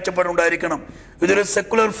 ആത്മീയ കാഴ്ചപ്പാടുണ്ടായിരിക്കണം. ഇതൊരു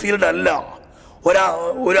സെക്കുലർ ഫീൽഡ് അല്ല.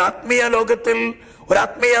 ഒരു ആത്മീയ ലോകത്തിൽ, ഒരു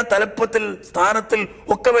ആത്മീയ തലപ്പത്തിൽ, സ്ഥാനത്തിൽ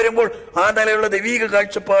ഒക്കെ വരുമ്പോൾ ആ നിലയുള്ള ദൈവീക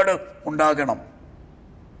കാഴ്ചപ്പാട് ഉണ്ടാകണം.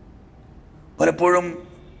 പലപ്പോഴും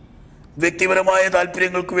വ്യക്തിപരമായ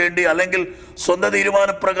താല്പര്യങ്ങൾക്ക് വേണ്ടി, അല്ലെങ്കിൽ സ്വന്തം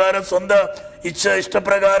തീരുമാനപ്രകാരം, സ്വന്തം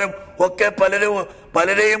ഇഷ്ടപ്രകാരം ഒക്കെ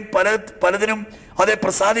പലതിനും അതെ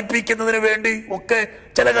പ്രസാദിപ്പിക്കുന്നതിന് വേണ്ടി ഒക്കെ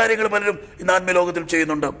ചില കാര്യങ്ങൾ പലരും ഇന്ന് ആത്മീയ ലോകത്തിൽ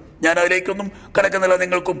ചെയ്യുന്നുണ്ട്. ഞാൻ അതിലേക്കൊന്നും കടക്കുന്നില്ല,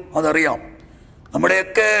 നിങ്ങൾക്കും അതറിയാം.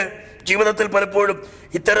 നമ്മുടെയൊക്കെ ജീവിതത്തിൽ പലപ്പോഴും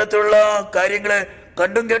ഇത്തരത്തിലുള്ള കാര്യങ്ങളെ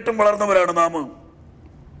കണ്ടും കേട്ടും വളർന്നവരാണ് നാം.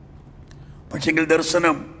 പക്ഷെങ്കിൽ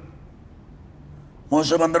ദർശനം, മോശ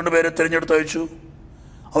 12 പേരെ തിരഞ്ഞെടുത്ത് അയച്ചു.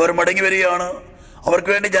 അവർ മടങ്ങി വരികയാണ്. അവർക്ക്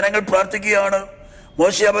വേണ്ടി ജനങ്ങൾ പ്രാർത്ഥിക്കുകയാണ്.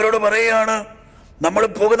 മോശ അവരോട് പറയുകയാണ്, നമ്മൾ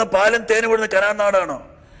പോകുന്ന പാലും തേനും വിടുന്ന കനാൻ നാടാണ്.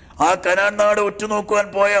 ആ കനാൻ നാട് ഉറ്റുനോക്കുവാൻ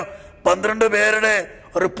പോയ 12 പേരുടെ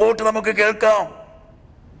റിപ്പോർട്ട് നമുക്ക് കേൾക്കാം.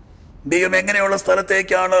 ദൈവം എങ്ങനെയുള്ള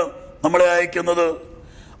സ്ഥലത്തേക്കാണ് നമ്മളെ അയക്കുന്നത്?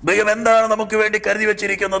 ദൈവം എന്താണ് നമുക്ക് വേണ്ടി കരുതി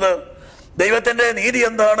വെച്ചിരിക്കുന്നത്? ദൈവത്തിന്റെ നീതി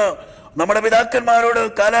എന്താണ്? നമ്മുടെ പിതാക്കന്മാരോട്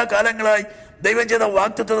കാലാകാലങ്ങളായി ദൈവം ചെയ്ത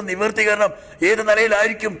വാഗ്ദത്തത്തിന്റെ നിവർത്തീകരണം ഏത്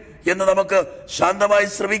നിലയിലായിരിക്കും എന്ന് നമുക്ക് ശാന്തമായി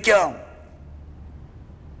ശ്രമിക്കാം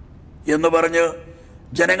എന്ന് പറഞ്ഞ്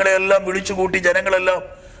ജനങ്ങളെല്ലാം വിളിച്ചുകൂട്ടി. ജനങ്ങളെല്ലാം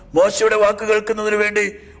മോശയുടെ വാക്ക് കേൾക്കുന്നതിന് വേണ്ടി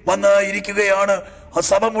വന്ന് ഇരിക്കുകയാണ്. ആ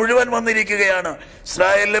സഭ മുഴുവൻ വന്നിരിക്കുകയാണ്.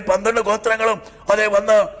 ഇസ്രായേലിലെ 12 ഗോത്രങ്ങളും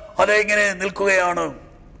അതേ ഇങ്ങനെ നിൽക്കുകയാണ്.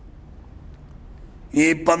 ഈ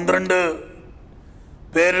 12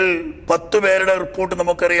 പേരിൽ 10 പേരുടെ റിപ്പോർട്ട്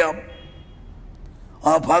നമുക്കറിയാം.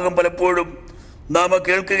 ആ ഭാഗം പലപ്പോഴും നാം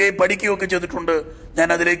കേൾക്കുകയും പഠിക്കുകയൊക്കെ ചെയ്തിട്ടുണ്ട്. ഞാൻ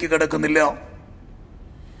അതിലേക്ക് കിടക്കുന്നില്ല.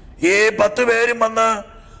 ഈ 10 പേരും വന്ന്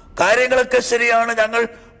കാര്യങ്ങളൊക്കെ ശരിയാണ്, ഞങ്ങൾ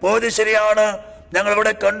പോയത് ശരിയാണ്, ഞങ്ങൾ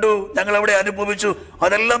ഇവിടെ കണ്ടു, ഞങ്ങൾ ഇവിടെ അനുഭവിച്ചു,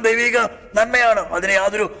 അതെല്ലാം ദൈവിക നന്മയാണ്, അതിന്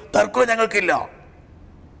യാതൊരു തർക്കവും ഞങ്ങൾക്കില്ല,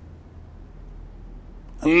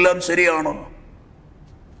 എല്ലാം ശരിയാണ്.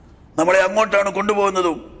 നമ്മളെ അങ്ങോട്ടാണ്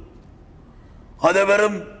കൊണ്ടുപോകുന്നതും അത്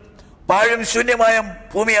വെറും പാഴും ശൂന്യമായ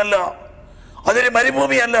ഭൂമിയല്ല, അതൊരു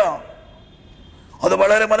മരുഭൂമിയല്ല, അത്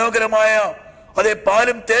വളരെ മനോഹരമായ, അതേ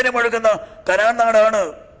പാലും തേനും ഒഴുകുന്ന കനാൻ നാടാണ്,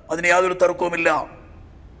 അതിന് യാതൊരു തർക്കവുമില്ല.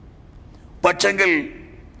 പക്ഷെങ്കിൽ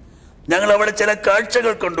ഞങ്ങൾ അവിടെ ചില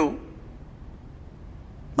കാഴ്ചകൾ കണ്ടു.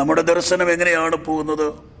 നമ്മുടെ ദർശനം എങ്ങനെയാണ് പോകുന്നത്?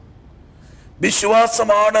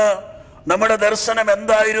 വിശ്വാസമാണ് നമ്മുടെ ദർശനം.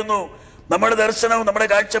 എന്തായിരുന്നു നമ്മുടെ ദർശനവും നമ്മുടെ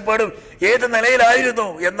കാഴ്ചപ്പാടും ഏത് നിലയിലായിരുന്നു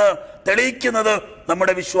എന്ന് തെളിയിക്കുന്നത്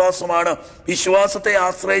നമ്മുടെ വിശ്വാസമാണ്. വിശ്വാസത്തെ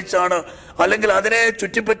ആശ്രയിച്ചാണ്, അല്ലെങ്കിൽ അതിനെ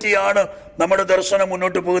ചുറ്റിപ്പറ്റിയാണ് നമ്മുടെ ദർശനം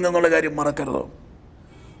മുന്നോട്ട് പോകുന്നത് എന്നുള്ള കാര്യം മറക്കരുത്.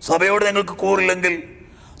 സഭയോട് നിങ്ങൾക്ക് കൂറില്ലെങ്കിൽ,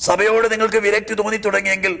 സഭയോട് നിങ്ങൾക്ക് വിരക്തി തോന്നി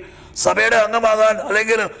തുടങ്ങിയെങ്കിൽ, സഭയുടെ അംഗമാകാൻ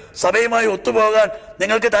അല്ലെങ്കിൽ സഭയുമായി ഒത്തുപോകാൻ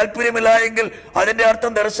നിങ്ങൾക്ക് താല്പര്യമില്ല എങ്കിൽ അതിൻ്റെ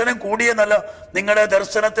അർത്ഥം ദർശനം കൂടിയെന്നല്ല, നിങ്ങളുടെ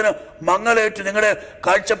ദർശനത്തിന് മങ്ങലേറ്റ്, നിങ്ങളുടെ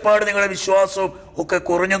കാഴ്ചപ്പാട്, നിങ്ങളുടെ വിശ്വാസവും ഒക്കെ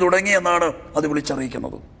കുറഞ്ഞു തുടങ്ങിയെന്നാണ് അത്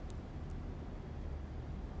വിളിച്ചറിയിക്കുന്നത്.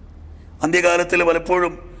 അന്ത്യകാലത്തിൽ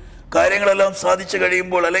പലപ്പോഴും കാര്യങ്ങളെല്ലാം സാധിച്ചു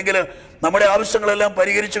കഴിയുമ്പോൾ, അല്ലെങ്കിൽ നമ്മുടെ ആവശ്യങ്ങളെല്ലാം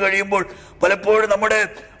പരിഹരിച്ചു കഴിയുമ്പോൾ, പലപ്പോഴും നമ്മുടെ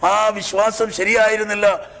ആ വിശ്വാസം ശരിയായിരുന്നില്ല,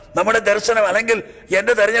 നമ്മുടെ ദർശനം അല്ലെങ്കിൽ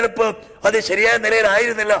എൻ്റെ തെരഞ്ഞെടുപ്പ് അത് ശരിയായ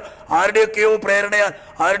നിലയിലായിരുന്നില്ല, ആരുടെയൊക്കെയോ പ്രേരണയാൽ,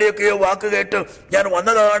 ആരുടെയൊക്കെയോ വാക്ക് കേട്ട് ഞാൻ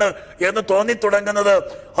വന്നതാണ് എന്ന് തോന്നി തുടങ്ങുന്നത്,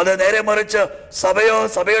 അത് നേരെ മറിച്ച് സഭയോ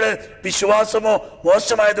സഭയുടെ വിശ്വാസമോ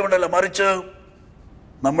മോശമായതുകൊണ്ടല്ല, മറിച്ച്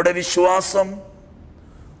നമ്മുടെ വിശ്വാസം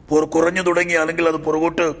കുറഞ്ഞു തുടങ്ങി, അല്ലെങ്കിൽ അത്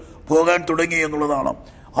പുറകോട്ട് പോകാൻ തുടങ്ങി എന്നുള്ളതാണ്.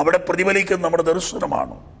 അവിടെ പ്രതിഫലിക്കുന്ന നമ്മുടെ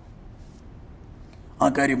ദർശനമാണ്. ആ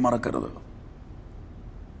കാര്യം മറക്കരുത്.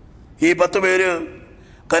 ഈ 10 പേര്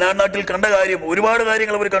കനാൻ നാട്ടിൽ കണ്ട കാര്യം, ഒരുപാട്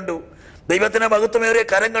കാര്യങ്ങൾ അവർ കണ്ടു. ദൈവത്തിന്റെ മഹത്വമേറിയ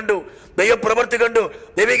കരം കണ്ടു, ദൈവപ്രവൃത്തി കണ്ടു,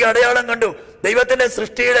 ദൈവിക അടയാളം കണ്ടു, ദൈവത്തിന്റെ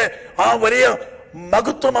സൃഷ്ടിയുടെ ആ വലിയ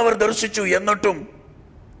മഹത്വം അവർ ദർശിച്ചു. എന്നിട്ടും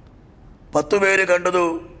 10 പേര് കണ്ടതു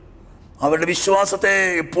അവരുടെ വിശ്വാസത്തെ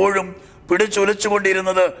എപ്പോഴും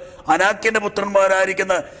പിടിച്ചുലച്ചുകൊണ്ടിരുന്നത് അനാക്കിന്റെ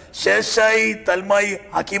പുത്രന്മാരായിരിക്കുന്ന ശേഷായി, തൽമായി,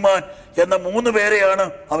 അക്കിമാൻ എന്ന 3 പേരെയാണ്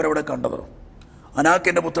അവരവിടെ കണ്ടത്.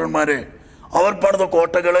 അനാക്കിന്റെ പുത്രന്മാരെ, അവർ പണിത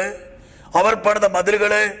കോട്ടകളെ, അവർ പണിത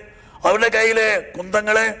മതിലുകളെ, അവരുടെ കയ്യിലെ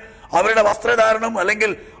കുന്തങ്ങളെ, അവരുടെ വസ്ത്രധാരണം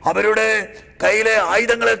അല്ലെങ്കിൽ അവരുടെ കയ്യിലെ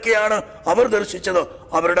ആയുധങ്ങളൊക്കെയാണ് അവർ ദർശിച്ചത്,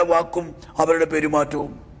 അവരുടെ വാക്കും അവരുടെ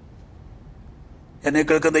പെരുമാറ്റവും. എന്നെ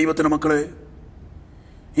കേൾക്കുന്ന ദൈവത്തിന്റെ മക്കളെ,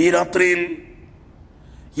 ഈ രാത്രിയിൽ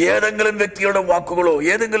ഏതെങ്കിലും വ്യക്തികളുടെ വാക്കുകളോ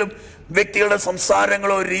ഏതെങ്കിലും വ്യക്തികളുടെ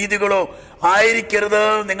സംസാരങ്ങളോ രീതികളോ ആയിരിക്കരുത്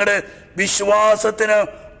നിങ്ങളുടെ വിശ്വാസത്തിന്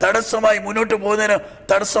തടസ്സമായി, മുന്നോട്ട് പോകുന്നതിന്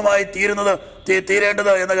തടസ്സമായി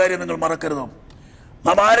തീരേണ്ടത് എന്ന കാര്യം നിങ്ങൾ മറക്കരുത്.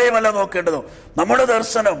 നാം ആരെയുമല്ല നോക്കേണ്ടത്, നമ്മുടെ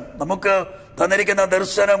ദർശനം, നമുക്ക് തന്നിരിക്കുന്ന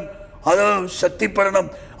ദർശനം അത് ശക്തിപ്പെടണം.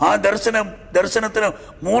 ആ ദർശനത്തിന്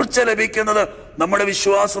മൂർച്ച ലഭിക്കുന്നത് നമ്മുടെ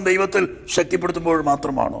വിശ്വാസം ദൈവത്തിൽ ശക്തിപ്പെടുത്തുമ്പോൾ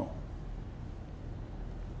മാത്രമാണ്.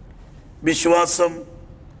 വിശ്വാസം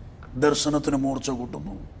ദർശനത്തിന് മൂർച്ച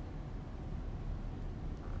കൂട്ടുന്നു.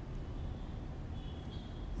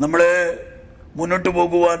 നമ്മളെ മുന്നോട്ട്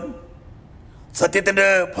പോകുവാൻ, സത്യത്തിൻ്റെ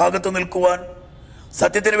ഭാഗത്ത് നിൽക്കുവാൻ,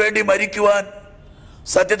 സത്യത്തിന് വേണ്ടി മരിക്കുവാൻ,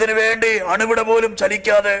 സത്യത്തിന് വേണ്ടി അണുവിട പോലും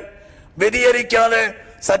ചലിക്കാതെ, വ്യതിചലിക്കാതെ,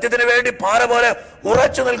 സത്യത്തിന് വേണ്ടി പാറ പോലെ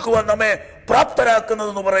ഉറച്ചു നിൽക്കുവാൻ നമ്മെ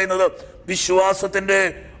പ്രാപ്തരാക്കുന്നതെന്ന് പറയുന്നത് വിശ്വാസത്തിന്റെ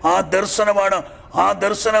ആ ദർശനമാണ്. ആ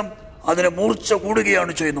ദർശനം അതിന് മൂർച്ച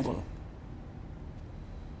കൂടുകയാണ് ചെയ്യുന്നത്.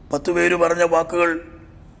 10 പേര് പറഞ്ഞ വാക്കുകൾ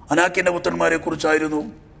അനാക്കിന്റെ പുത്രന്മാരെ കുറിച്ചായിരുന്നു.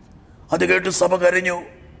 അത് കേട്ട് സഭ കരഞ്ഞു.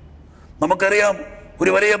 നമുക്കറിയാം, ഒരു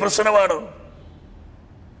വലിയ പ്രശ്നമാണ്.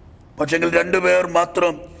 പക്ഷെങ്കിൽ 2 പേർ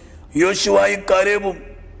മാത്രം, യോശുവയും കാലേബും,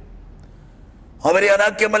 അവരെ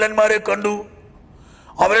അനാക്യ മലന്മാരെ കണ്ടു,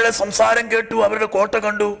 അവരുടെ സംസാരം കേട്ടു, അവരുടെ കോട്ട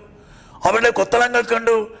കണ്ടു, അവരുടെ കൊത്തളങ്ങൾ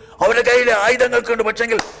കണ്ടു, അവരുടെ കയ്യിലെ ആയുധങ്ങൾ കണ്ടു.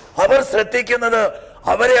 പക്ഷെങ്കിൽ അവർ ശ്രദ്ധിക്കുന്നത്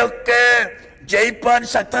അവരെയൊക്കെ ജയിപ്പാൻ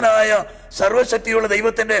ശക്തനായ സർവശക്തിയുള്ള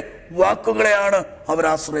ദൈവത്തിന്റെ വാക്കുകളെയാണ് അവർ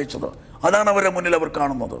ആശ്രയിച്ചത്. അതാണ് അവരുടെ മുന്നിൽ അവർ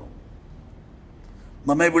കാണുന്നത്.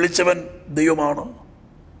 നമ്മെ വിളിച്ചവൻ ദൈവമാണ്,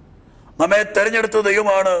 നമ്മെ തെരഞ്ഞെടുത്ത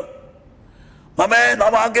ദൈവമാണ്,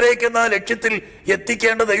 നാം ആഗ്രഹിക്കുന്ന ലക്ഷ്യത്തിൽ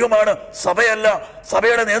എത്തിക്കേണ്ട ദൈവമാണ്. സഭയല്ല,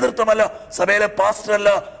 സഭയുടെ നേതൃത്വമല്ല, സഭയിലെ പാസ്റ്ററല്ല,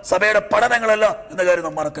 സഭയുടെ പഠനങ്ങളല്ല എന്ന കാര്യം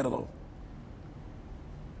നാം മറക്കരുത്.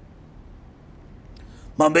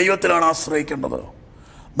 നാം ദൈവത്തിലാണ് ആശ്രയിക്കേണ്ടത്.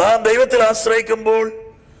 നാം ദൈവത്തിൽ ആശ്രയിക്കുമ്പോൾ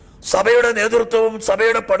സഭയുടെ നേതൃത്വവും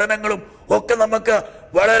സഭയുടെ പഠനങ്ങളും ഒക്കെ നമുക്ക്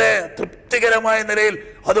വളരെ തൃപ്തികരമായ നിലയിൽ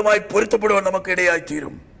അതുമായി പൊരുത്തപ്പെടുവാൻ നമുക്ക്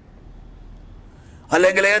ഇടയായിത്തീരും.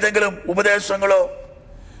 അല്ലെങ്കിൽ ഏതെങ്കിലും ഉപദേശങ്ങളോ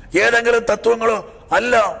ഏതെങ്കിലും തത്വങ്ങളോ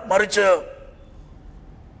അല്ല, മറിച്ച്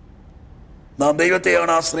നാം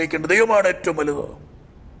ദൈവത്തെയാണ് ആശ്രയിക്കേണ്ടത്. ദൈവമാണ് ഏറ്റവും വലുത്.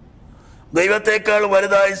 ദൈവത്തെക്കാൾ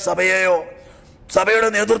വലുതായി സഭയെയോ സഭയുടെ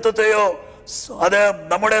നേതൃത്വത്തെയോ അത്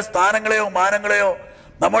നമ്മുടെ സ്ഥാനങ്ങളെയോ മാനങ്ങളെയോ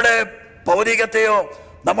നമ്മുടെ ഭൗതികത്തെയോ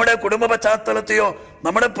നമ്മുടെ കുടുംബ പശ്ചാത്തലത്തെയോ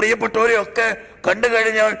നമ്മുടെ പ്രിയപ്പെട്ടവരെയോ ഒക്കെ കണ്ടു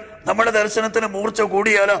കഴിഞ്ഞാൽ നമ്മുടെ ദർശനത്തിന് മൂർച്ച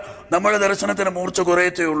കൂടിയാല നമ്മുടെ ദർശനത്തിന് മൂർച്ച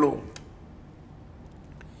കുറയത്തേ ഉള്ളൂ.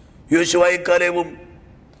 യോശുവയും കാലേബും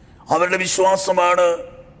അവരുടെ വിശ്വാസമാണ്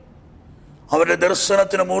അവരുടെ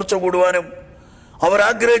ദർശനത്തിന് മൂർച്ച കൂടുവാനും അവർ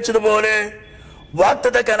ആഗ്രഹിച്ചതുപോലെ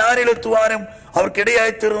വാഗ്ദത്ത കനാനിലെത്തുവാനും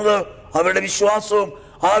അവർക്കിടയായി തീർന്നത് അവരുടെ വിശ്വാസവും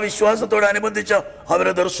ആ വിശ്വാസത്തോടനുബന്ധിച്ച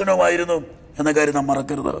അവരുടെ ദർശനവുമായിരുന്നു എന്ന കാര്യം നാം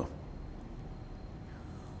മറക്കരുത്.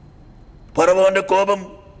 ഫറവോന്റെ കോപം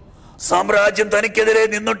സാമ്രാജ്യം തനിക്കെതിരെ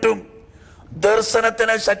നിന്നിട്ടും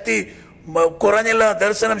ദർശനത്തിന് ശക്തി കുറഞ്ഞില്ല,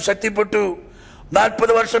 ദർശനം ശക്തിപ്പെട്ടു.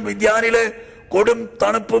 40 വർഷം മിദ്യാനിലെ കൊടും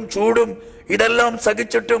തണുപ്പും ചൂടും ഇതെല്ലാം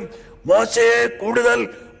സഹിച്ചിട്ടും മോശയെ കൂടുതൽ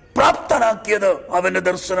പ്രാപ്തനാക്കിയത് അവന്റെ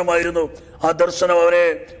ദർശനമായിരുന്നു. ആ ദർശനം അവനെ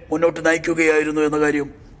മുന്നോട്ട് നയിക്കുകയായിരുന്നു എന്ന കാര്യം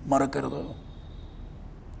മറക്കരുത്.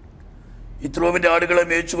 ഇത്രോവിന്റെ ആടുകളെ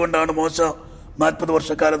മേയിച്ചുകൊണ്ടാണ് മോശ 40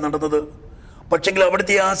 വർഷക്കാലം നടന്നത്. പക്ഷെങ്കിൽ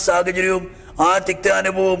അവിടുത്തെ ആ സാഹചര്യവും ആ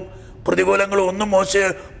തിക്താനുഭവവും പ്രതികൂലങ്ങളും ഒന്നും മോശയെ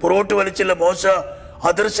പുറകോട്ട് വലിച്ചില്ല. മോശ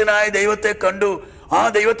അദൃശ്യനായ ദൈവത്തെ കണ്ടു, ആ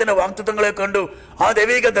ദൈവത്തിന്റെ വാഗ്ദത്തങ്ങളെ കണ്ടു, ആ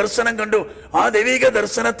ദൈവിക ദർശനം കണ്ടു. ആ ദൈവിക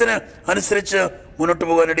ദർശനത്തിന് അനുസരിച്ച് മുന്നോട്ട്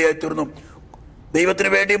പോകാനിടയായി തീർന്നു. ദൈവത്തിന്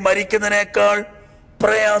വേണ്ടി മരിക്കുന്നതിനേക്കാൾ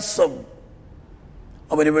പ്രയാസം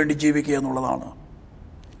അവന് വേണ്ടി ജീവിക്കുക എന്നുള്ളതാണ്.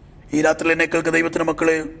 ഈ രാത്രി എന്നെ കേൾക്കുന്ന ദൈവത്തിന്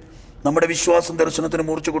മക്കളെ, നമ്മുടെ വിശ്വാസം ദർശനത്തിന്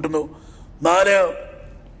മൂർച്ച കൂട്ടുന്നു. 4,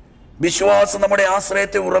 വിശ്വാസം നമ്മുടെ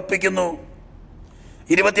ആശ്രയത്തെ ഉറപ്പിക്കുന്നു.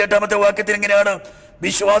 28-ാമത്തെ വാക്യത്തിൽ ഇങ്ങനെയാണ്: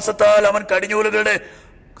 വിശ്വാസത്താൽ അവൻ കടിഞ്ഞൂലുകളുടെ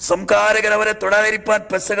സംഹാരകൻ അവരെ തൊടാതിരിപ്പാൻ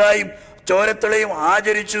പെസകായും ചോരത്തിളയും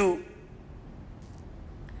ആചരിച്ചു.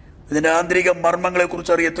 ഇതിന്റെ ആന്തരിക മർമ്മങ്ങളെ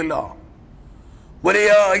കുറിച്ച് അറിയത്തില്ല,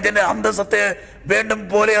 വലിയ ഇതിന്റെ അന്തസത്തെ വേണ്ടും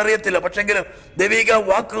പോലെ അറിയത്തില്ല. പക്ഷെങ്കിൽ ദൈവിക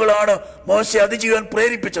വാക്കുകളാണ് മോശെ അതിജീവൻ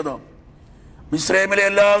പ്രേരിപ്പിച്ചത്. മിസ്രൈമിലെ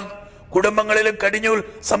എല്ലാ കുടുംബങ്ങളിലും കടിഞ്ഞൂൽ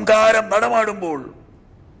സംഹാരം നടമാടുമ്പോൾ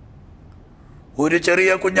ഒരു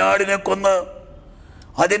ചെറിയ കുഞ്ഞാടിനെ കൊന്ന്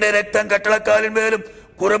അതിന്റെ രക്തം കട്ടളക്കാലിന്മേലും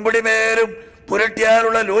കുറുമ്പടിമേലും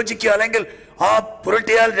പുരട്ടിയാലുള്ള ലോജിക്ക്, അല്ലെങ്കിൽ ആ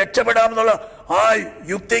പുരട്ടിയാൽ രക്ഷപ്പെടാമെന്നുള്ള ആ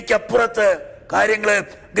യുക്തിക്കപ്പുറത്ത് കാര്യങ്ങളെ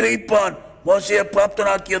ഗ്രഹിപ്പാൻ മോശയെ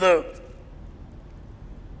പ്രാപ്തനാക്കിയത്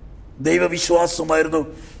ദൈവവിശ്വാസമായിരുന്നു.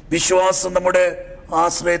 വിശ്വാസം നമ്മുടെ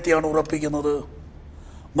ആശ്രയത്തെയാണ് ഉറപ്പിക്കുന്നത്.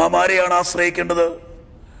 നാം ആരെയാണ് ആശ്രയിക്കേണ്ടത്?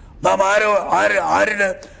 നാം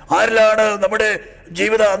ആരിലാണ് നമ്മുടെ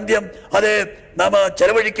ജീവിത അന്ത്യം അത് നാം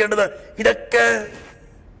ചെലവഴിക്കേണ്ടത്? ഇതൊക്കെ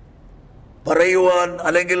പറയുവാൻ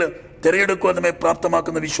അല്ലെങ്കിൽ തിരഞ്ഞെടുക്കുവാൻ നമ്മെ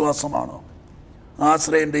പ്രാപ്തമാക്കുന്ന വിശ്വാസമാണ്.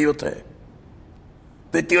 ആശ്രയം ദൈവത്തെ,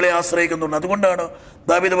 വ്യക്തികളെ ആശ്രയിക്കുന്നുണ്ട്. അതുകൊണ്ടാണ്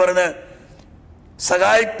ദാവീദ് പറയുന്നത്,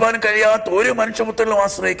 സഹായിപ്പാൻ കഴിയാത്ത ഒരു മനുഷ്യപുത്രനും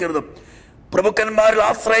ആശ്രയിക്കരുത്. പ്രഭുക്കന്മാരിൽ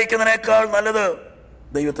ആശ്രയിക്കുന്നതിനേക്കാൾ നല്ലത്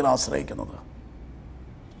ദൈവത്തിൽ ആശ്രയിക്കുന്നത്.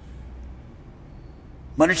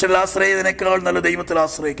 മനുഷ്യരിൽ ആശ്രയിക്കുന്നതിനേക്കാൾ നല്ല ദൈവത്തിൽ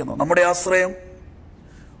ആശ്രയിക്കുന്നു. നമ്മുടെ ആശ്രയം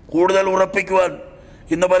കൂടുതൽ ഉറപ്പിക്കുവാൻ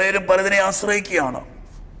ഇന്ന് പലരും പലതിനെ ആശ്രയിക്കുകയാണ്.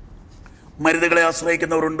 മരുന്നുകളെ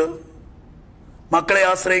ആശ്രയിക്കുന്നവരുണ്ട്, മക്കളെ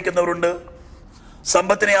ആശ്രയിക്കുന്നവരുണ്ട്,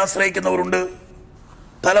 സമ്പത്തിനെ ആശ്രയിക്കുന്നവരുണ്ട്,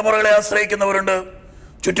 തലമുറകളെ ആശ്രയിക്കുന്നവരുണ്ട്,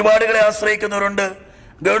 ചുറ്റുപാടുകളെ ആശ്രയിക്കുന്നവരുണ്ട്,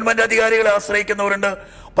 ഗവൺമെന്റ് അധികാരികളെ ആശ്രയിക്കുന്നവരുണ്ട്.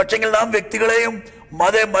 പക്ഷെങ്കിൽ നാം വ്യക്തികളെയും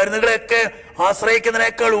മരുന്നുകളെയൊക്കെ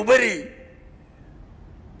ആശ്രയിക്കുന്നതിനേക്കാൾ ഉപരി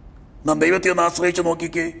നാം ദൈവത്തെ ഒന്ന് ആശ്രയിച്ച്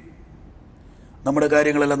നോക്കിക്കേ, നമ്മുടെ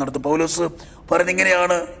കാര്യങ്ങളെല്ലാം നടത്തും. പൗലോസ്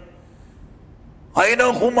പറഞ്ഞിങ്ങനെയാണ്: I know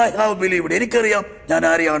ഹൂം I have believed. എനിക്കറിയാം ഞാൻ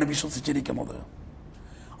ആരെയാണ് വിശ്വസിച്ചിരിക്കുന്നത്.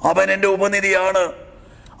 അവൻ എൻ്റെ ഉപനിധിയാണ്,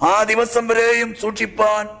 ആ ദിവസം വരെയും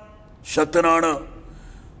സൂക്ഷിപ്പാൻ ശക്തനാണ്.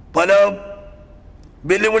 പല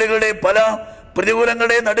വെല്ലുവിളികളുടെയും പല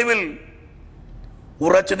പ്രതികൂലങ്ങളുടെയും നടുവിൽ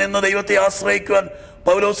ഉറച്ചു നിന്ന് ദൈവത്തെ ആശ്രയിക്കുവാൻ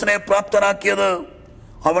പൗലോസിനെ പ്രാപ്തനാക്കിയത്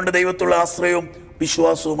അവന്റെ ദൈവത്തുള്ള ആശ്രയവും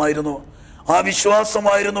വിശ്വാസവുമായിരുന്നു. ആ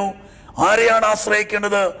വിശ്വാസമായിരുന്നു ആരെയാണ്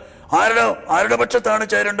ആശ്രയിക്കേണ്ടത്, ആരുടെ പക്ഷത്താണ്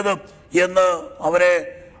ചേരേണ്ടത് എന്ന് അവനെ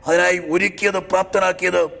അതിനായി ഒരുക്കിയത്,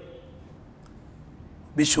 പ്രാപ്തനാക്കിയത്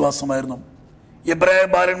വിശ്വാസമായിരുന്നു. എബ്രായ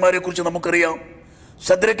ബാലന്മാരെ കുറിച്ച് നമുക്കറിയാം.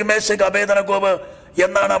 ശദ്രക്, മേശക്, അബേദ്നെഗോ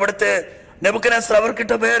എന്നാണ് അവിടുത്തെ നെബൂഖദ്നേസർ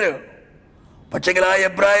അവർക്കിട്ട പേര്. പക്ഷെങ്കിൽ ആ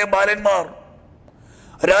എബ്രായ ബാലന്മാർ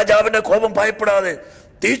രാജാവിന്റെ കോപം ഭയപ്പെടാതെ,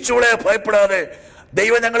 തീച്ചൂളയെ ഭയപ്പെടാതെ,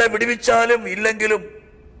 ദൈവം ഞങ്ങളെ വിടുവിച്ചാലും ഇല്ലെങ്കിലും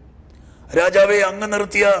രാജാവെ അങ്ങ്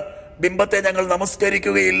നിർത്തിയ ബിംബത്തെ ഞങ്ങൾ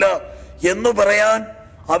നമസ്കരിക്കുകയില്ല എന്ന് പറയാൻ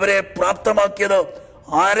അവരെ പ്രാപ്തമാക്കിയത്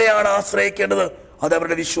ആരെയാണ് ആശ്രയിക്കേണ്ടത്? അത്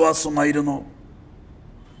അവരുടെ വിശ്വാസമായിരുന്നു.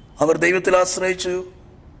 അവർ ദൈവത്തിൽ ആശ്രയിച്ചു,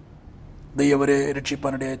 ദൈവം അവരെ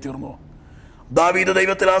രക്ഷിപ്പാനിടയായി തീർന്നു. ദാവീദ്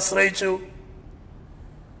ദൈവത്തിൽ ആശ്രയിച്ചു,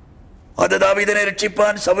 അത് ദാവീദിനെ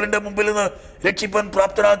രക്ഷിപ്പാൻ, ശൗലിന്റെ മുമ്പിൽ നിന്ന് രക്ഷിപ്പാൻ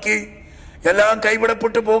പ്രാപ്തനാക്കി. എല്ലാം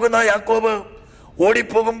കൈവിടപ്പെട്ടു പോകുന്ന യാക്കോബ്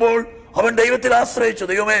ഓടിപ്പോകുമ്പോൾ അവൻ ദൈവത്തിൽ ആശ്രയിച്ചു.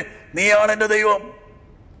 ദൈവമേ, നീയാണ് എൻ്റെ ദൈവം.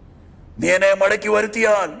 നീ എന്നെ മടക്കി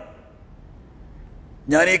വരുത്തിയാൽ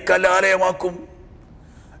ഞാൻ ഈ കല്ല് ആലയമാക്കും.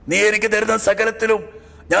 നീ എനിക്ക് തരുന്ന സകലത്തിലും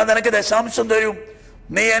ഞാൻ നിനക്ക് ദശാംശം തരും.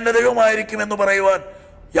 നീ എൻ്റെ ദൈവമായിരിക്കും എന്ന് പറയുവാൻ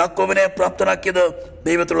യാക്കോബിനെ പ്രാപ്തനാക്കിയത്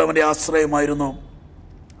ദൈവത്തിലുള്ളവൻ്റെ ആശ്രയമായിരുന്നു.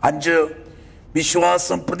 5,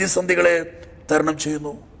 വിശ്വാസം പ്രതിസന്ധികളെ തരണം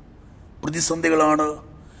ചെയ്യുന്നു. പ്രതിസന്ധികളാണ്.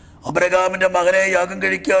 അബ്രഹാമിന്റെ മകനെ യാഗം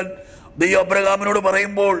കഴിക്കാൻ ദൈവം അബ്രഹാമിനോട്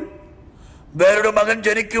പറയുമ്പോൾ വേറൊരു മകൻ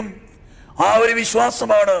ജനിക്കും, ആ ഒരു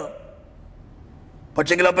വിശ്വാസമാണ്.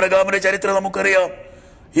 പക്ഷെങ്കിൽ അബ്രഹാമിന്റെ ചരിത്രം നമുക്കറിയാം.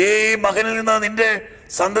 ഈ മകനിൽ നിന്ന് നിന്റെ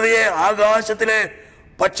സന്തതിയെ ആകാശത്തിലെ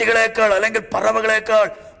പക്ഷികളെക്കാൾ, അല്ലെങ്കിൽ പറവകളെക്കാൾ,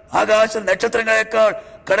 ആകാശ നക്ഷത്രങ്ങളെക്കാൾ,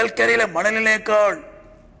 കടൽക്കരയിലെ മണലിനേക്കാൾ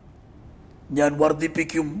ഞാൻ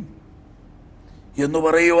വർദ്ധിപ്പിക്കും എന്ന്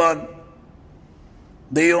പറയുവാൻ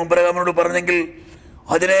ദൈവം അബ്രഹാമിനോട് പറഞ്ഞെങ്കിൽ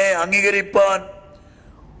അതിനെ അംഗീകരിപ്പാൻ,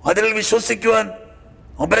 അതിൽ വിശ്വസിക്കുവാൻ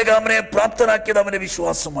അബ്രഹാമിനെ പ്രാപ്തനാക്കിയത് അവന്റെ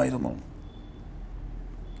വിശ്വാസമായിരുന്നു.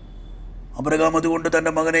 അബ്രഹാം അതുകൊണ്ട്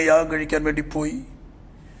തന്റെ മകനെ യാഗം കഴിക്കാൻ വേണ്ടി പോയി.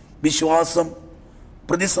 വിശ്വാസം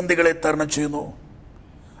പ്രതിസന്ധികളെ തരണം ചെയ്യുന്നു.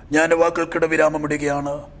 ഞാൻ വാക്കുകൾക്കിടെ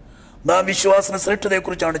വിരാമമിടുകയാണ്. നാം വിശ്വാസ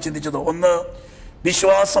ശ്രേഷ്ഠതയെക്കുറിച്ചാണ് ചിന്തിച്ചത്. 1,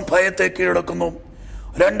 വിശ്വാസം ഭയത്തെ കീഴടക്കുന്നു.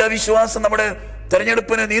 2, വിശ്വാസം നമ്മുടെ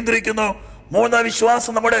തെരഞ്ഞെടുപ്പിനെ നിയന്ത്രിക്കുന്നു. 3,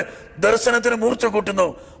 വിശ്വാസം നമ്മുടെ ദർശനത്തിന് മൂർച്ച കൂട്ടുന്നു.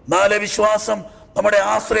 4, വിശ്വാസം നമ്മുടെ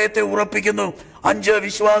ആശ്രയത്തെ ഉറപ്പിക്കുന്നു. 5,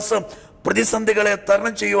 വിശ്വാസം പ്രതിസന്ധികളെ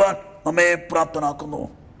തരണം ചെയ്യുവാൻ നമ്മെ പ്രാപ്തനാക്കുന്നു.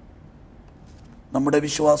 നമ്മുടെ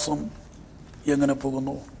വിശ്വാസം എങ്ങനെ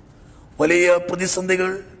പോകുന്നു? വലിയ പ്രതിസന്ധികൾ,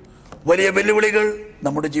 വലിയ വെല്ലുവിളികൾ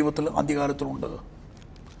നമ്മുടെ ജീവിതത്തിൽ അന്ത്യകാലത്തിലുണ്ട്.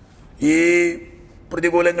 ഈ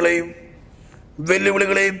പ്രതികൂലങ്ങളെയും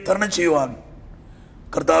വെല്ലുവിളികളെയും തരണം ചെയ്യുവാൻ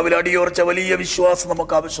കർത്താവിൽ അടിയുറച്ച വലിയ വിശ്വാസം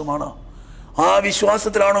നമുക്ക് ആവശ്യമാണ്. ആ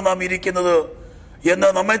വിശ്വാസത്തിലാണോ നാം ഇരിക്കുന്നത് എന്ന്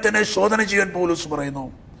നമ്മെ തന്നെ ശോധന ചെയ്യാൻ പൗലോസ് പറയുന്നു.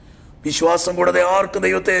 വിശ്വാസം കൂടാതെ ആർക്കും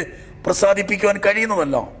ദൈവത്തെ പ്രസാദിപ്പിക്കുവാൻ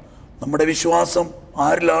കഴിയുന്നതല്ല. നമ്മുടെ വിശ്വാസം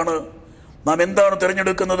ആരിലാണ്? നാം എന്താണ്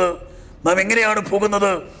തിരഞ്ഞെടുക്കുന്നത്? നാം എങ്ങനെയാണ്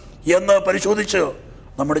പോകുന്നത് എന്ന് പരിശോധിച്ച്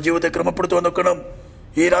നമ്മുടെ ജീവിതത്തെ ക്രമപ്പെടുത്തുവാൻ നോക്കണം.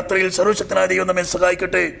 ഈ രാത്രിയിൽ സർവശക്തനായ ദൈവം നമ്മെ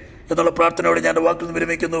സഹായിക്കട്ടെ എന്നുള്ള പ്രാർത്ഥനയോടെ ഞാൻ വാക്കിൽ നിന്ന്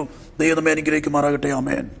വിരമിക്കുന്നു. ദൈവം നമ്മെ അനുഗ്രഹിക്കുമാറാകട്ടെ.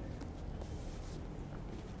 ആമേൻ.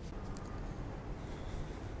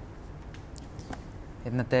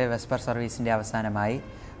 ഇന്നത്തെ വെസ്പർ സർവീസിൻ്റെ അവസാനമായി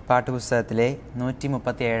പാട്ടുപുസ്തകത്തിലെ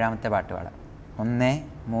 137 പാട്ട് പാടാം. 1,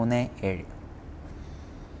 3, 7.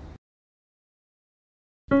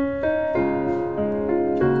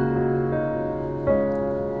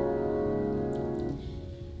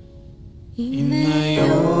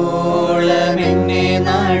 ഇന്നയോളം എന്നെ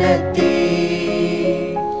നടത്തി,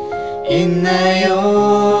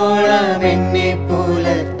 ഇന്നയോളം എന്നെ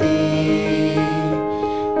പുലർത്തി,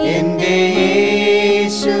 എന്റെ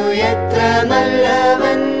യേശു എത്ര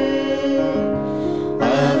നല്ലവൻ,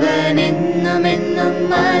 അവൻ എന്നും എന്നും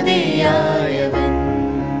മതിയായവൻ.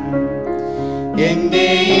 എന്റെ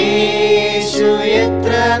യേശു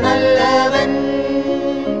എത്ര നല്ലവൻ,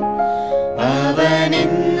 അവൻ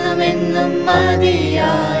എന്നും എന്നും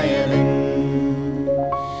മതിയായവൻ.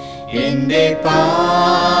 എന്റെ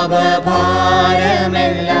പാപഭാരമെല്ലാം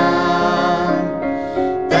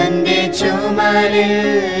തന്റെ ചുമലിൽ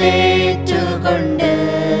ഏറ്റുകൊണ്ട്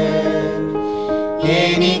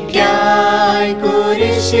എനിക്കായി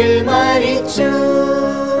കുരിശിൽ മരിച്ചു.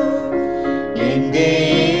 എന്റെ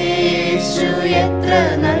യേശു എത്ര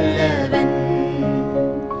നല്ലവൻ,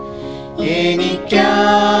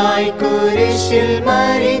 എനിക്കായി കുരിശിൽ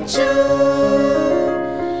മരിച്ചു.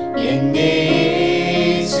 എന്റെ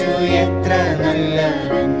യേശു എത്ര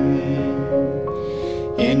നല്ലവൻ.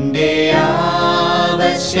 എന്റെ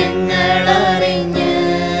ആവശ്യങ്ങളറിഞ്ഞ്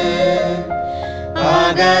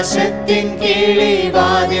ആകാശത്തിൻ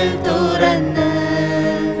കിളിവാതിൽ തുറന്ന്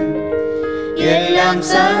എല്ലാം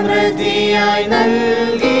സമൃദ്ധിയായി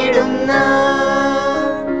നൽകിടുന്ന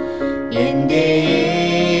എന്റെ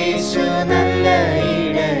യേശു നല്ല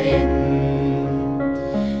ഇടയൻ.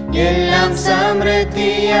 എല്ലാം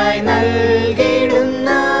സമൃദ്ധിയായി നൽകിടുന്ന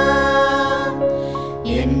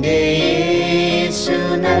എന്റെ യേശു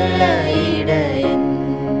നല്ല ഇടയൻ.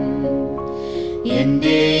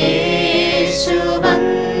 എന്റെ യേശു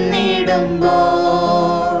വന്നിടുമ്പോൾ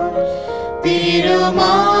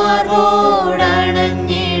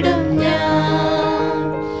തിരുമാർവോടണഞ്ഞിടും ഞാൻ.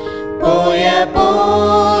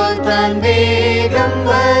 പോയപ്പോൾ താൻ വേഗം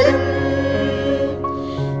വരും.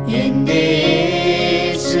 എന്റെ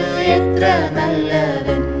യേശു എത്ര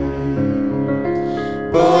നല്ലവൻ,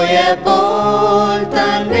 പോയപ്പോൾ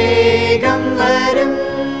താൻ വേഗം വരും.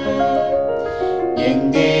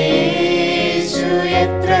 എന്റെ യേശു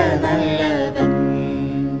എത്ര നല്ല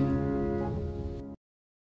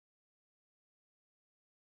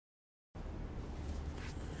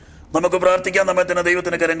നമുക്ക് പ്രാർത്ഥിക്കാം. നമ്മെ തന്നെ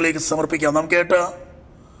ദൈവത്തിൻ്റെ കരങ്ങളിലേക്ക് സമർപ്പിക്കാം. നാം കേട്ട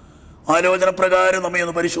ആലോചന പ്രകാരം നമ്മെ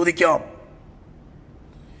ഒന്ന് പരിശോധിക്കാം.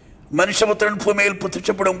 മനുഷ്യപുത്രൻ ഭൂമിയിൽ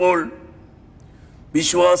പ്രത്യക്ഷപ്പെടുമ്പോൾ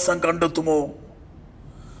വിശ്വാസം കണ്ടെത്തുമോ?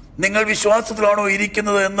 നിങ്ങൾ വിശ്വാസത്തിലാണോ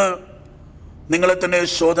ഇരിക്കുന്നത് എന്ന് നിങ്ങളെ തന്നെ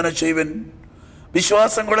ശോധന ചെയ്യുവൻ.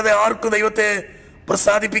 വിശ്വാസം കൂടാതെ ആർക്കും ദൈവത്തെ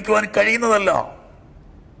പ്രസാദിപ്പിക്കുവാൻ കഴിയുന്നതല്ല.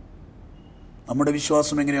 നമ്മുടെ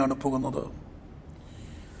വിശ്വാസം എങ്ങനെയാണ് പോകുന്നത്?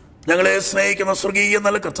 ഞങ്ങളെ സ്നേഹിക്കുന്ന സ്വർഗീയ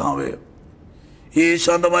നല്ല കർത്താവേ, ഈ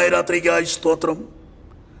ശാന്തമായ രാത്രിക്കായി സ്തോത്രം.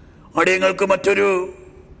 അടിയങ്ങൾക്ക് മറ്റൊരു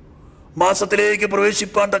മാസത്തിലേക്ക്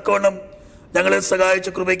പ്രവേശിപ്പാൻ തക്കവണ്ണം ഞങ്ങളെ സഹായിച്ച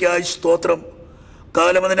കൃപയ്ക്കായി സ്തോത്രം.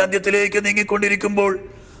 കാലം അതിൻ്റെ അന്ത്യത്തിലേക്ക് നീങ്ങിക്കൊണ്ടിരിക്കുമ്പോൾ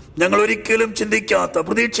ഞങ്ങൾ ഒരിക്കലും ചിന്തിക്കാത്ത,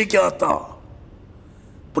 പ്രതീക്ഷിക്കാത്ത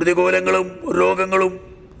പ്രതികൂലങ്ങളും രോഗങ്ങളും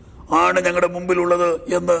ആണ് ഞങ്ങളുടെ മുമ്പിലുള്ളത്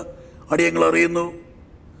എന്ന് അടിയങ്ങൾ അറിയുന്നു.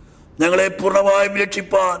 ഞങ്ങളെ പൂർണ്ണമായും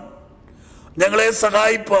രക്ഷിപ്പാൻ, ഞങ്ങളെ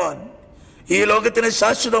സഹായിപ്പാൻ, ഈ ലോകത്തിന്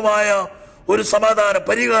ശാശ്വതമായ ഒരു സമാധാന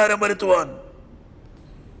പരിഹാരം വരുത്തുവാൻ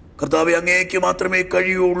കർത്താവേ അങ്ങേക്ക് മാത്രമേ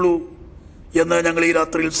കഴിയുള്ളൂ എന്ന് ഞങ്ങൾ ഈ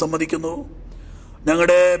രാത്രിയിൽ സമ്മതിക്കുന്നു.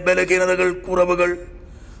 ഞങ്ങളുടെ ബലഹീനതകൾ, കുറവുകൾ,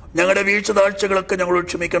 ഞങ്ങളുടെ വീഴ്ച താഴ്ചകളൊക്കെ ഞങ്ങളോട്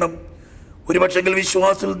ക്ഷമിക്കണം. ഒരുപക്ഷെങ്കിൽ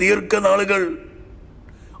വിശ്വാസത്തിൽ ദീർഘനാളുകൾ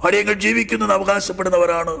അടിയങ്ങൾ ജീവിക്കുന്നെന്ന്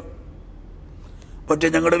അവകാശപ്പെടുന്നവരാണ്. പക്ഷേ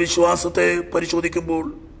ഞങ്ങളുടെ വിശ്വാസത്തെ പരിശോധിക്കുമ്പോൾ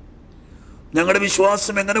ഞങ്ങളുടെ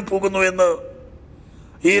വിശ്വാസം എങ്ങനെ പോകുന്നു എന്ന്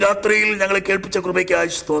ഈ രാത്രിയിൽ ഞങ്ങളെ കേൾപ്പിച്ച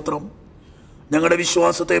കൃപയ്ക്കായി സ്തോത്രം. ഞങ്ങളുടെ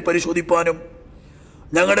വിശ്വാസത്തെ പരിശോധിപ്പാനും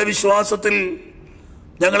ഞങ്ങളുടെ വിശ്വാസത്തിൽ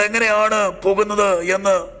ഞങ്ങൾ എങ്ങനെയാണ് പോകുന്നത്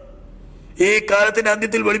എന്ന് ഈ കാലത്തിൻ്റെ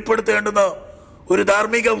അന്ത്യത്തിൽ വെളിപ്പെടുത്തേണ്ടുന്ന ഒരു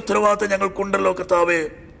ധാർമ്മിക ഉത്തരവാദിത്തം ഞങ്ങൾക്കുണ്ടല്ലോ കർത്താവേ.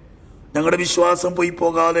 ഞങ്ങളുടെ വിശ്വാസം പോയി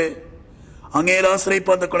പോകാതെ അങ്ങയിൽ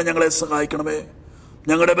ആശ്രയിപ്പാൻ തക്കണം ഞങ്ങളെ സഹായിക്കണമേ.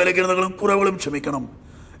 ഞങ്ങളുടെ ബലഹീനതകളും കുറവുകളും ക്ഷമിക്കണം.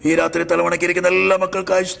 ഈ രാത്രി തലവണക്കിരിക്കുന്ന എല്ലാ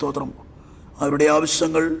മക്കൾക്കായി സ്തോത്രം. അവരുടെ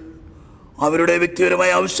ആവശ്യങ്ങൾ, അവരുടെ വ്യക്തിപരമായ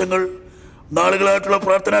ആവശ്യങ്ങൾ, നാളുകളായിട്ടുള്ള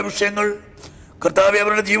പ്രാർത്ഥനാ വിഷയങ്ങൾ കർത്താവെ,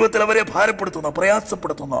 അവരുടെ ജീവിതത്തിൽ അവരെ ഭാരപ്പെടുത്തുന്ന,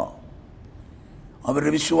 പ്രയാസപ്പെടുത്തുന്ന,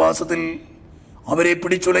 അവരുടെ വിശ്വാസത്തിൽ അവരെ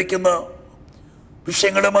പിടിച്ചുലയ്ക്കുന്ന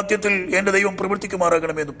വിഷയങ്ങളുടെ മധ്യത്തിൽ എൻ്റെ ദൈവം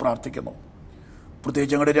പ്രവർത്തിക്കുമാറാകണമെന്ന് പ്രാർത്ഥിക്കുന്നു.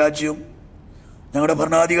 പ്രത്യേകിച്ച് ഞങ്ങളുടെ രാജ്യവും ഞങ്ങളുടെ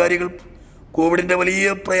ഭരണാധികാരികൾ കോവിഡിൻ്റെ വലിയ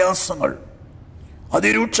പ്രയാസങ്ങൾ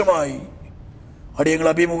അതിരൂക്ഷമായി അടിയങ്ങൾ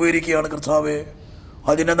അഭിമുഖീകരിക്കുകയാണ് കർത്താവെ.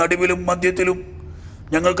 അതിൻ്റെ നടുവിലും മധ്യത്തിലും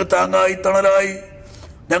ഞങ്ങൾക്ക് താങ്ങായി, തണലായി,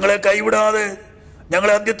 ഞങ്ങളെ കൈവിടാതെ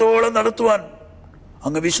ഞങ്ങളെ അന്ത്യത്തോളം നടത്തുവാൻ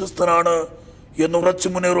അങ്ങ് വിശ്വസ്തനാണ് എന്ന് ഉറച്ചു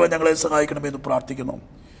മുന്നേറുവാൻ ഞങ്ങളെ സഹായിക്കണമെന്ന് പ്രാർത്ഥിക്കുന്നു.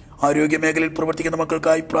 ആരോഗ്യ മേഖലയിൽ പ്രവർത്തിക്കുന്ന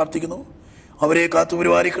മക്കൾക്കായി പ്രാർത്ഥിക്കുന്നു. അവരെ കാത്തു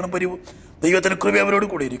പരിപാലിക്കണം. ദൈവത്തിന് കൃപ അവരോട്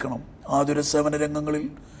കൂടെ ഇരിക്കണം. ആതുര സേവന രംഗങ്ങളിൽ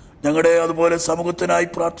ഞങ്ങളുടെ അതുപോലെ സമൂഹത്തിനായി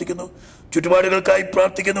പ്രാർത്ഥിക്കുന്നു. ചുറ്റുപാടുകൾക്കായി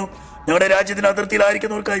പ്രാർത്ഥിക്കുന്നു. ഞങ്ങളുടെ രാജ്യത്തിന്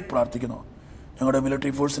അതിർത്തിയിലായിരിക്കുന്നവർക്കായി പ്രാർത്ഥിക്കുന്നു. ഞങ്ങളുടെ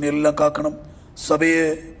മിലിറ്ററി ഫോഴ്സിനെ എല്ലാം കാക്കണം.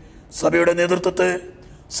 സഭയുടെ നേതൃത്വത്തെ,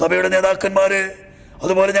 സഭയുടെ നേതാക്കന്മാരെ,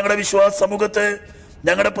 അതുപോലെ ഞങ്ങളുടെ വിശ്വാസ സമൂഹത്തെ,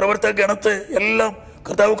 ഞങ്ങളുടെ പ്രവർത്തക ഗണത്തെ എല്ലാം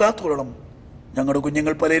കർത്താവ് കാത്തുകൊള്ളണം. ഞങ്ങളുടെ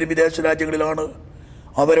കുഞ്ഞുങ്ങൾ പലരും വിദേശ രാജ്യങ്ങളിലാണ്.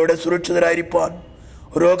 അവരുടെ സുരക്ഷിതരായിരിക്കാൻ,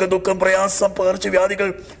 രോഗം, ദുഃഖം, പ്രയാസം, പകർച്ചവ്യാധികൾ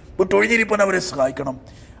വിട്ടൊഴിഞ്ഞിരിക്കാൻ അവരെ സഹായിക്കണം.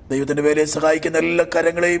 ദൈവത്തിൻ്റെ വേലയെ സഹായിക്കുന്ന എല്ലാ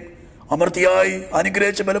കരങ്ങളെയും അമർത്തിയായി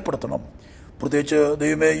അനുഗ്രഹിച്ച് ബലപ്പെടുത്തണം. പ്രത്യേകിച്ച്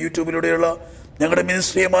ദൈവമേ, യൂട്യൂബിലൂടെയുള്ള ഞങ്ങളുടെ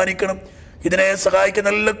മിനിസ്ട്രിയെ മാനിക്കണം. ഇതിനെ സഹായിക്കുന്ന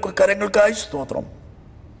എല്ലാ കരങ്ങൾക്കായി സ്തോത്രം.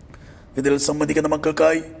 ഇതിൽ സംബന്ധിക്കുന്ന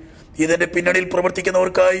മക്കൾക്കായി, ഇതിൻ്റെ പിന്നണിയിൽ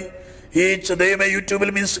പ്രവർത്തിക്കുന്നവർക്കായി, ഈ ദൈവമേ യൂട്യൂബിൽ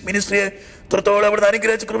മിനിസ്ട്രിയെ ഇത്രത്തോളം അവിടുന്ന്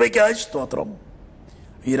അനുഗ്രഹിച്ച കൃപയ്ക്കായി സ്തോത്രം.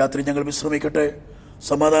 ഈ രാത്രി ഞങ്ങൾ വിശ്രമിക്കട്ടെ.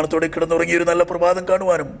 സമാധാനത്തോടെ കിടന്നുറങ്ങിയൊരു നല്ല പ്രഭാതം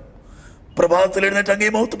കാണുവാനും പ്രഭാതത്തിൽ എഴുന്നേറ്റ് അങ്ങേ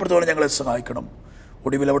മഹത്വപ്പെടുത്തുവാനും ഞങ്ങളെ സഹായിക്കണം.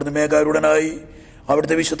 ഒടുവിൽ അവിടുന്ന് മേഘാരൂഢനായി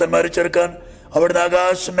അവിടുത്തെ വിശുദ്ധന്മാരെ ചേർക്കാൻ അവിടുന്ന്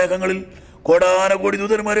ആകാശ മേഘങ്ങളിൽ കോടാനകോടി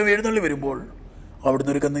ദൂതന്മാരും എഴുന്നള്ളി വരുമ്പോൾ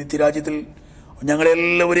അവിടുന്ന് ഒരു നിത്യരാജ്യത്തിൽ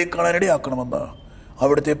ഞങ്ങളെല്ലാവരെയും കാണാനിടയാക്കണമെന്ന്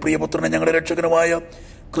അവിടുത്തെ പ്രിയപുത്രനെ ഞങ്ങളുടെ രക്ഷകനുമായ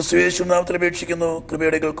ക്രിസ്തുയേശു നാമത്തിൽ അപേക്ഷിക്കുന്നു.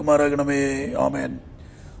 കൃപയുടെ കേൾക്കുമാറാകണമേ. ആമേൻ.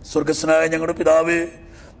 സ്വർഗസ്വനായ ഞങ്ങളുടെ പിതാവേ,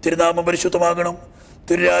 തിരുനാമം പരിശുദ്ധമാകണം.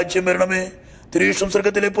 തിരുരാജ്യം വരണമേ. തിരുവിഷ്ടം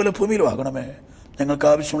സ്വർഗത്തിലെ പോലെ ഭൂമിയിലും ആകണമേ. ഞങ്ങൾക്ക്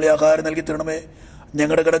ആവശ്യമുള്ള ആഹാരം നൽകി തരണമേ.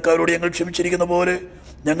 ഞങ്ങളുടെ കടക്കാരോട് ഞങ്ങൾ ക്ഷമിച്ചിരിക്കുന്ന പോലെ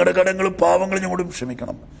ഞങ്ങളുടെ കടങ്ങളും പാവങ്ങളും ഞങ്ങളോടും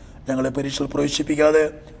ക്ഷമിക്കണം. ഞങ്ങളെ പരീക്ഷയിൽ പ്രവേശിപ്പിക്കാതെ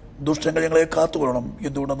ദുഷ്ടങ്ങൾ ഞങ്ങളെ കാത്തുകൊള്ളണം.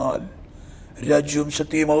 എന്തുകൊണ്ടെന്നാൽ രാജ്യവും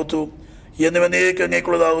ശക്തിയും മഹത്വവും എന്നുവെന്നേക്ക്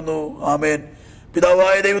അങ്ങേക്കുള്ളതാകുന്നു. ആമേൻ.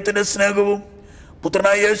 പിതാവായ ദൈവത്തിൻ്റെ സ്നേഹവും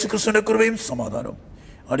പുത്രനായ യേശു ക്രിസ്തുവിൻ്റെ കൃപയും സമാധാനവും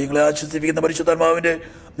അടിയങ്ങളെ ആശ്വസിപ്പിക്കുന്ന പരിശുദ്ധാത്മാവിൻ്റെ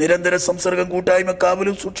നിരന്തര സംസർഗം, കൂട്ടായ്മ,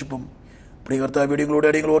 കാവലും സൂക്ഷിപ്പും പ്രിയകർത്താവ് അടിയങ്ങളോട്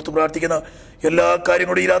അടിയങ്ങൾ ഓർത്ത് പ്രാർത്ഥിക്കുന്ന എല്ലാ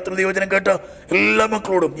കാര്യങ്ങളോടും ഈ രാത്രി ദൈവവചനം കേട്ട എല്ലാ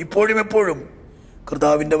മക്കളോടും ഇപ്പോഴും എപ്പോഴും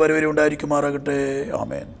കർത്താവിൻ്റെ വരവരെ ഉണ്ടായിരിക്കുമാറാകട്ടെ.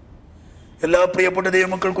 ആമേൻ. എല്ലാ പ്രിയപ്പെട്ട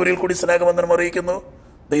ദൈവമക്കൾക്ക് ഒരിക്കൽ കൂടി സ്നേഹവന്ദനം അറിയിക്കുന്നു.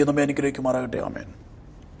 ദൈവം നമ്മെ അനുഗ്രഹിക്കുമാറാകട്ടെ. ആമേൻ.